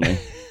push-ups or something.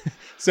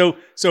 So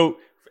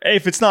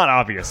if it's not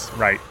obvious,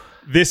 right?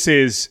 This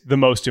is the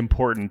most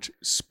important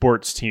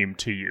sports team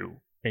to you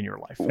in your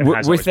life,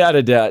 without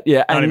a doubt.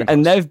 Yeah,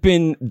 and they've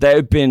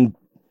been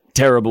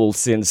terrible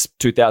since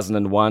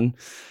 2001.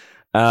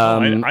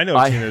 I know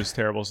a team that was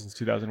terrible since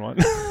 2001.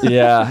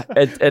 Yeah,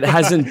 it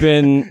hasn't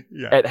been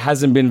it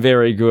hasn't been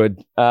very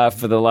good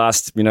for the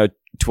last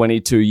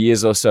 22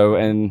 years or so,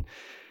 and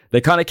they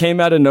kind of came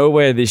out of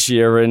nowhere this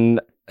year, and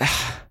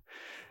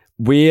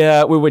we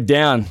were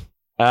down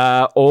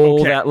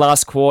that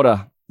last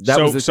quarter.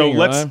 That was the thing,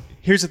 right?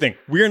 Here's the thing.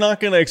 We are not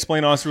going to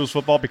explain Aussie rules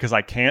football because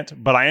I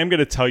can't, but I am going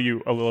to tell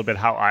you a little bit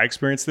how I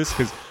experienced this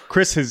because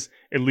Chris has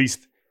at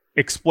least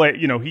explained,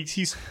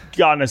 he's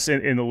gotten us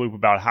in the loop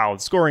about how the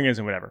scoring is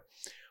and whatever.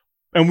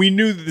 And we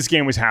knew that this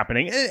game was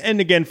happening.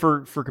 And again,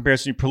 for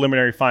comparison,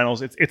 preliminary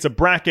finals, it's a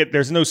bracket.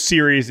 There's no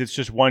series. It's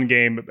just one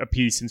game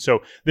apiece. And so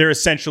they're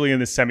essentially in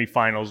the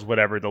semifinals,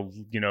 whatever the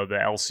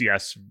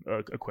LCS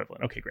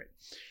equivalent. Okay, great.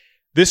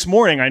 This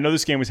morning, I know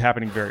this game was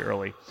happening very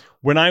early.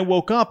 When I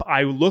woke up,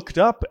 I looked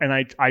up and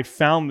I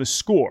found the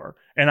score.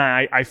 And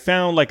I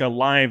found like a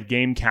live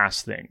game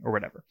cast thing or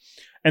whatever.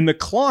 And the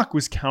clock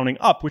was counting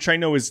up, which I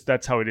know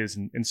that's how it is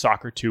in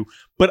soccer too.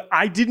 But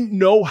I didn't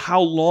know how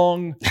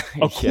long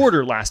a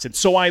quarter lasted.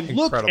 So I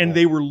looked and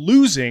they were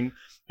losing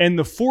and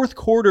the fourth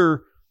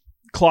quarter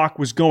clock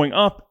was going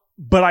up,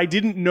 but I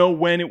didn't know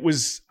when it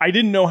was. I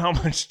didn't know how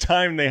much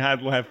time they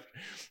had left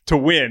to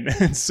win.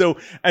 And so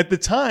at the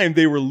time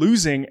they were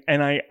losing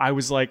and I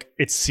was like,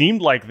 it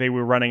seemed like they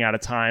were running out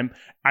of time.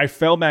 I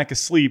fell back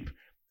asleep.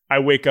 I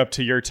wake up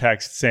to your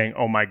text saying,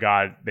 oh my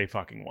God, they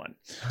fucking won.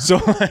 So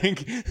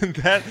like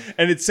that,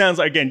 and it sounds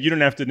like, again, you don't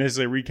have to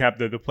necessarily recap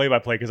the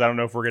play-by-play because I don't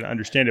know if we're going to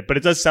understand it, but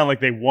it does sound like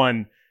they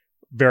won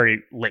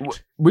very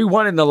late. We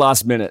won in the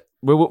last minute.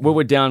 We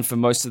were down for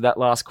most of that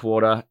last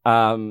quarter.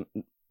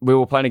 We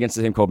were playing against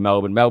a team called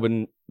Melbourne.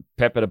 Melbourne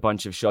peppered a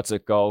bunch of shots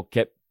at goal,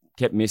 kept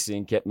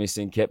missing, kept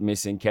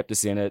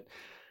us in it.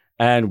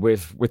 And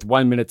with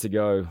 1 minute to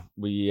go,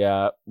 we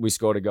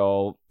scored a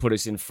goal, put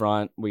us in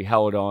front. We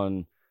held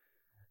on.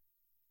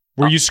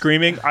 Were you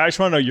screaming? I just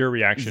want to know your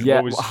reaction. Yeah,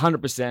 what was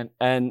 100%.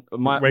 And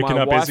my waking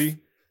my up wife, Izzy?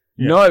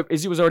 Yeah. No,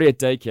 Izzy was already at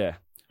daycare.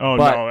 Oh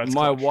but no, that's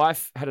my clutch.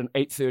 wife had an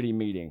 8:30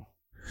 meeting,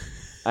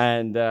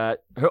 and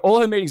all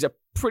her meetings are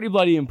pretty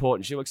bloody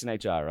important. She works in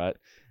HR, right?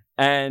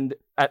 And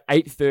at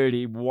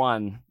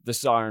 8:31, the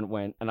siren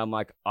went, and I'm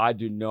like, I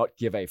do not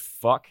give a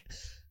fuck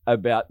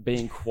about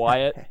being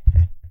quiet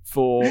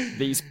for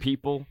these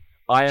people.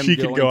 I am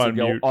going to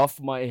go off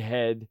my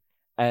head,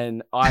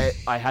 and I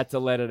had to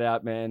let it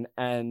out, man.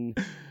 And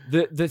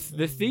the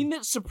thing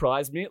that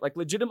surprised me, like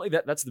legitimately,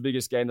 that's the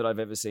biggest game that I've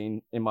ever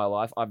seen in my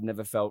life. I've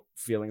never felt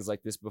feelings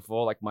like this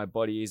before. Like my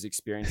body is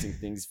experiencing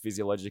things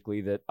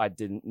physiologically that I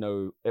didn't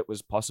know it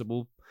was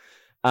possible.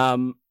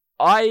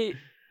 I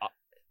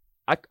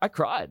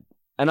cried,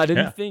 and I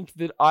didn't think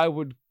that I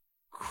would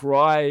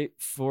cry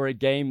for a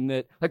game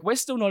that, like, we're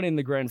still not in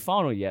the grand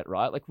final yet,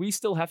 right? Like, we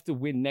still have to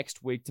win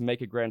next week to make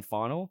a grand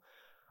final.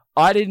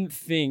 I didn't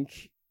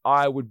think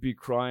I would be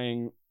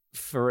crying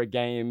for a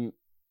game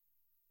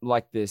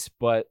like this,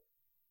 but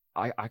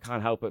I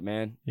can't help it,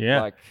 man.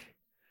 Yeah.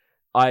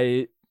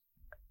 Like,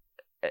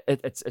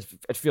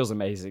 it feels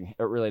amazing.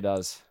 It really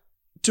does.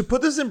 To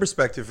put this in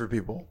perspective for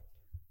people,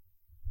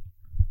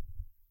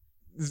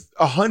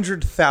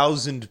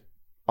 100,000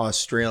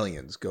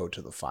 Australians go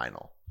to the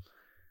final.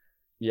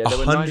 Yeah, there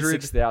were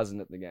 96,000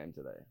 at the game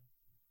today.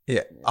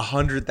 Yeah,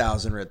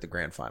 100,000 are at the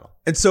grand final.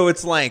 And so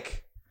it's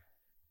like,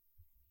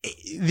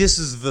 this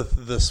is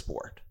the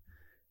sport,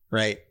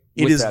 right?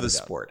 It is the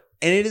sport.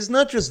 And it is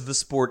not just the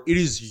sport, it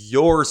is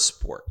your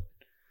sport,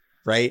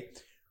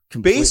 right?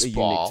 Completely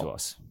baseball, unique to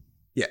us.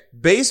 Yeah,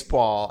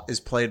 baseball is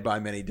played by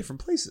many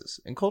different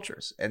places and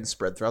cultures and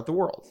spread throughout the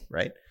world,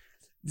 right?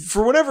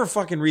 For whatever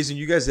fucking reason,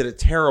 you guys did a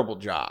terrible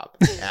job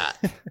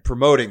at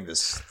promoting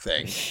this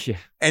thing. Yeah.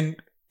 And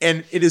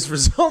it has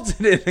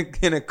resulted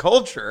in a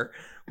culture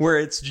where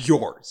it's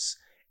yours.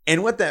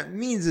 And what that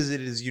means is it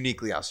is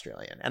uniquely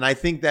Australian. And I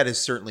think that is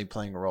certainly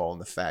playing a role in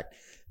the fact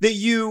that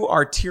you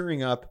are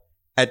tearing up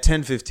at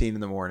 10:15 in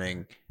the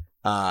morning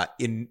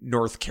in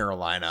North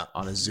Carolina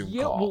on a Zoom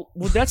call.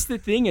 Well, that's the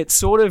thing. It's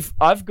sort of,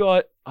 I've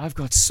got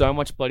so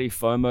much bloody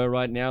FOMO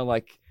right now.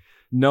 Like,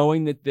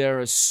 knowing that there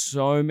are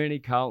so many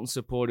Carlton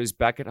supporters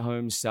back at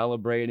home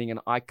celebrating and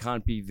I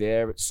can't be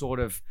there, it's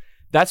sort of,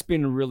 that's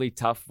been really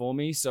tough for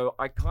me. So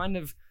I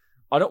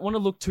don't want to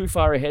look too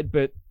far ahead,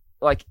 but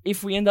like,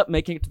 if we end up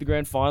making it to the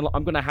grand final,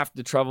 I'm going to have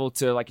to travel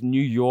to like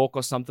New York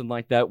or something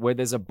like that, where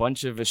there's a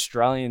bunch of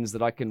Australians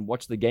that I can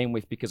watch the game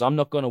with, because I'm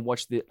not going to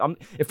watch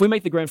if we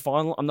make the grand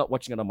final, I'm not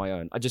watching it on my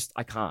own.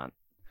 I can't.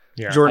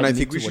 Yeah. Jordan, I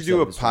think we should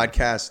do a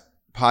podcast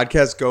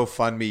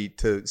GoFundMe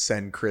to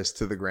send Chris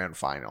to the grand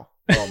final.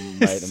 Oh,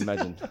 mate,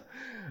 imagine.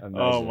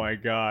 Oh my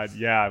God.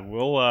 Yeah.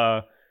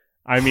 We'll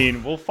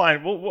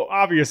find. Well,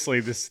 obviously,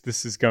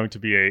 this is going to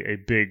be a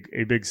big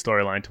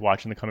storyline to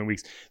watch in the coming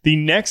weeks. The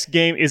next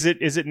game, is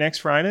it next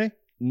Friday?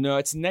 No,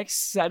 it's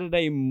next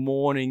Saturday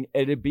morning.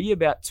 It'll be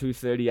about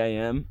 2:30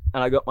 a.m.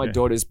 And I got my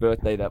daughter's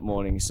birthday that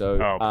morning, so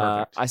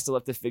I still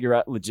have to figure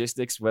out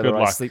logistics, whether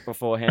I sleep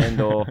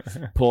beforehand or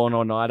pull an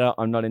all-nighter.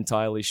 I'm not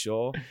entirely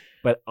sure,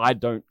 but I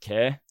don't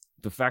care.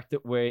 The fact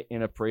that we're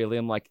in a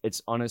prelim, like,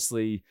 it's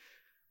honestly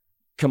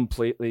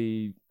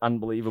completely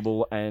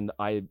unbelievable, and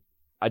I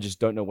just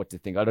don't know what to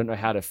think. I don't know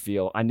how to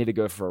feel. I need to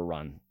go for a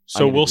run.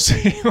 So we'll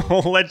see.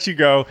 We'll let you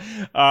go.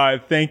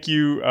 Thank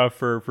you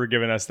for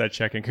giving us that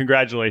check-in.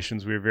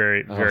 Congratulations. We're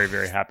very, very,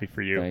 very happy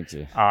for you. Thank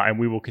you. And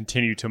we will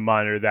continue to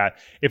monitor that.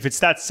 If it's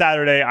that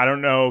Saturday, I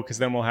don't know, because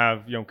then we'll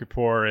have Yom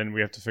Kippur and we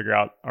have to figure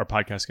out our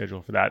podcast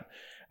schedule for that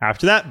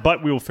after that.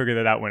 But we will figure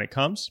that out when it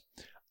comes.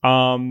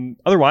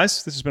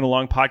 Otherwise, this has been a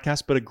long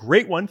podcast, but a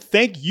great one.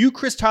 Thank you,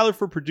 Chris Tyler,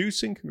 for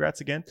producing.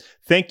 Congrats again.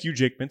 Thank you,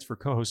 Jake Mintz, for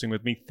co-hosting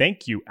with me.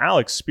 Thank you,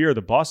 Alex Speier,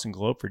 the Boston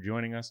Globe, for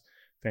joining us.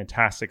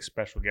 Fantastic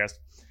special guest.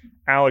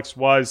 Alex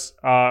was,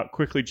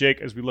 quickly,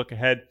 Jake, as we look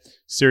ahead,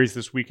 series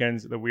this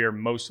weekend that we are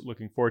most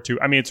looking forward to.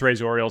 I mean, it's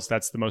Rays Orioles.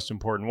 That's the most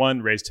important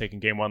one. Rays taking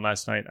game one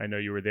last night. I know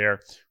you were there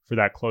for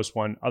that close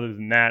one. Other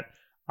than that,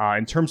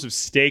 in terms of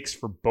stakes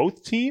for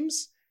both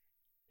teams,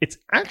 it's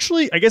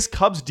actually, I guess,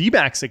 Cubs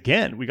D-backs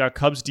again. We got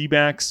Cubs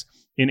D-backs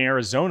in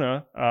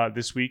Arizona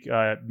this week.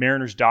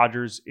 Mariners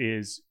Dodgers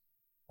is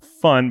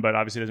fun, but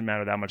obviously it doesn't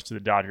matter that much to the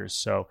Dodgers.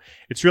 So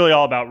it's really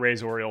all about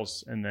Rays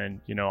Orioles and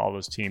then, all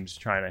those teams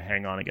trying to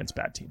hang on against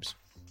bad teams.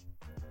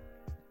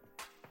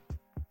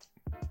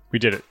 We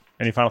did it.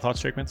 Any final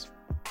thoughts, Jake Mintz?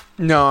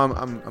 No,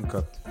 I'm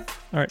cooked.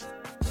 All right.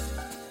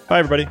 Bye,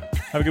 everybody.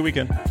 Have a good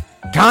weekend.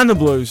 Con the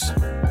Blues.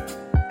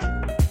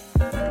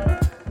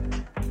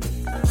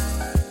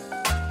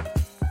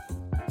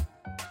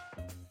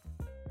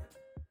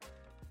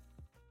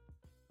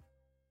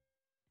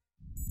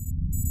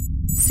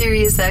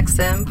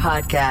 SiriusXM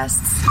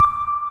podcasts.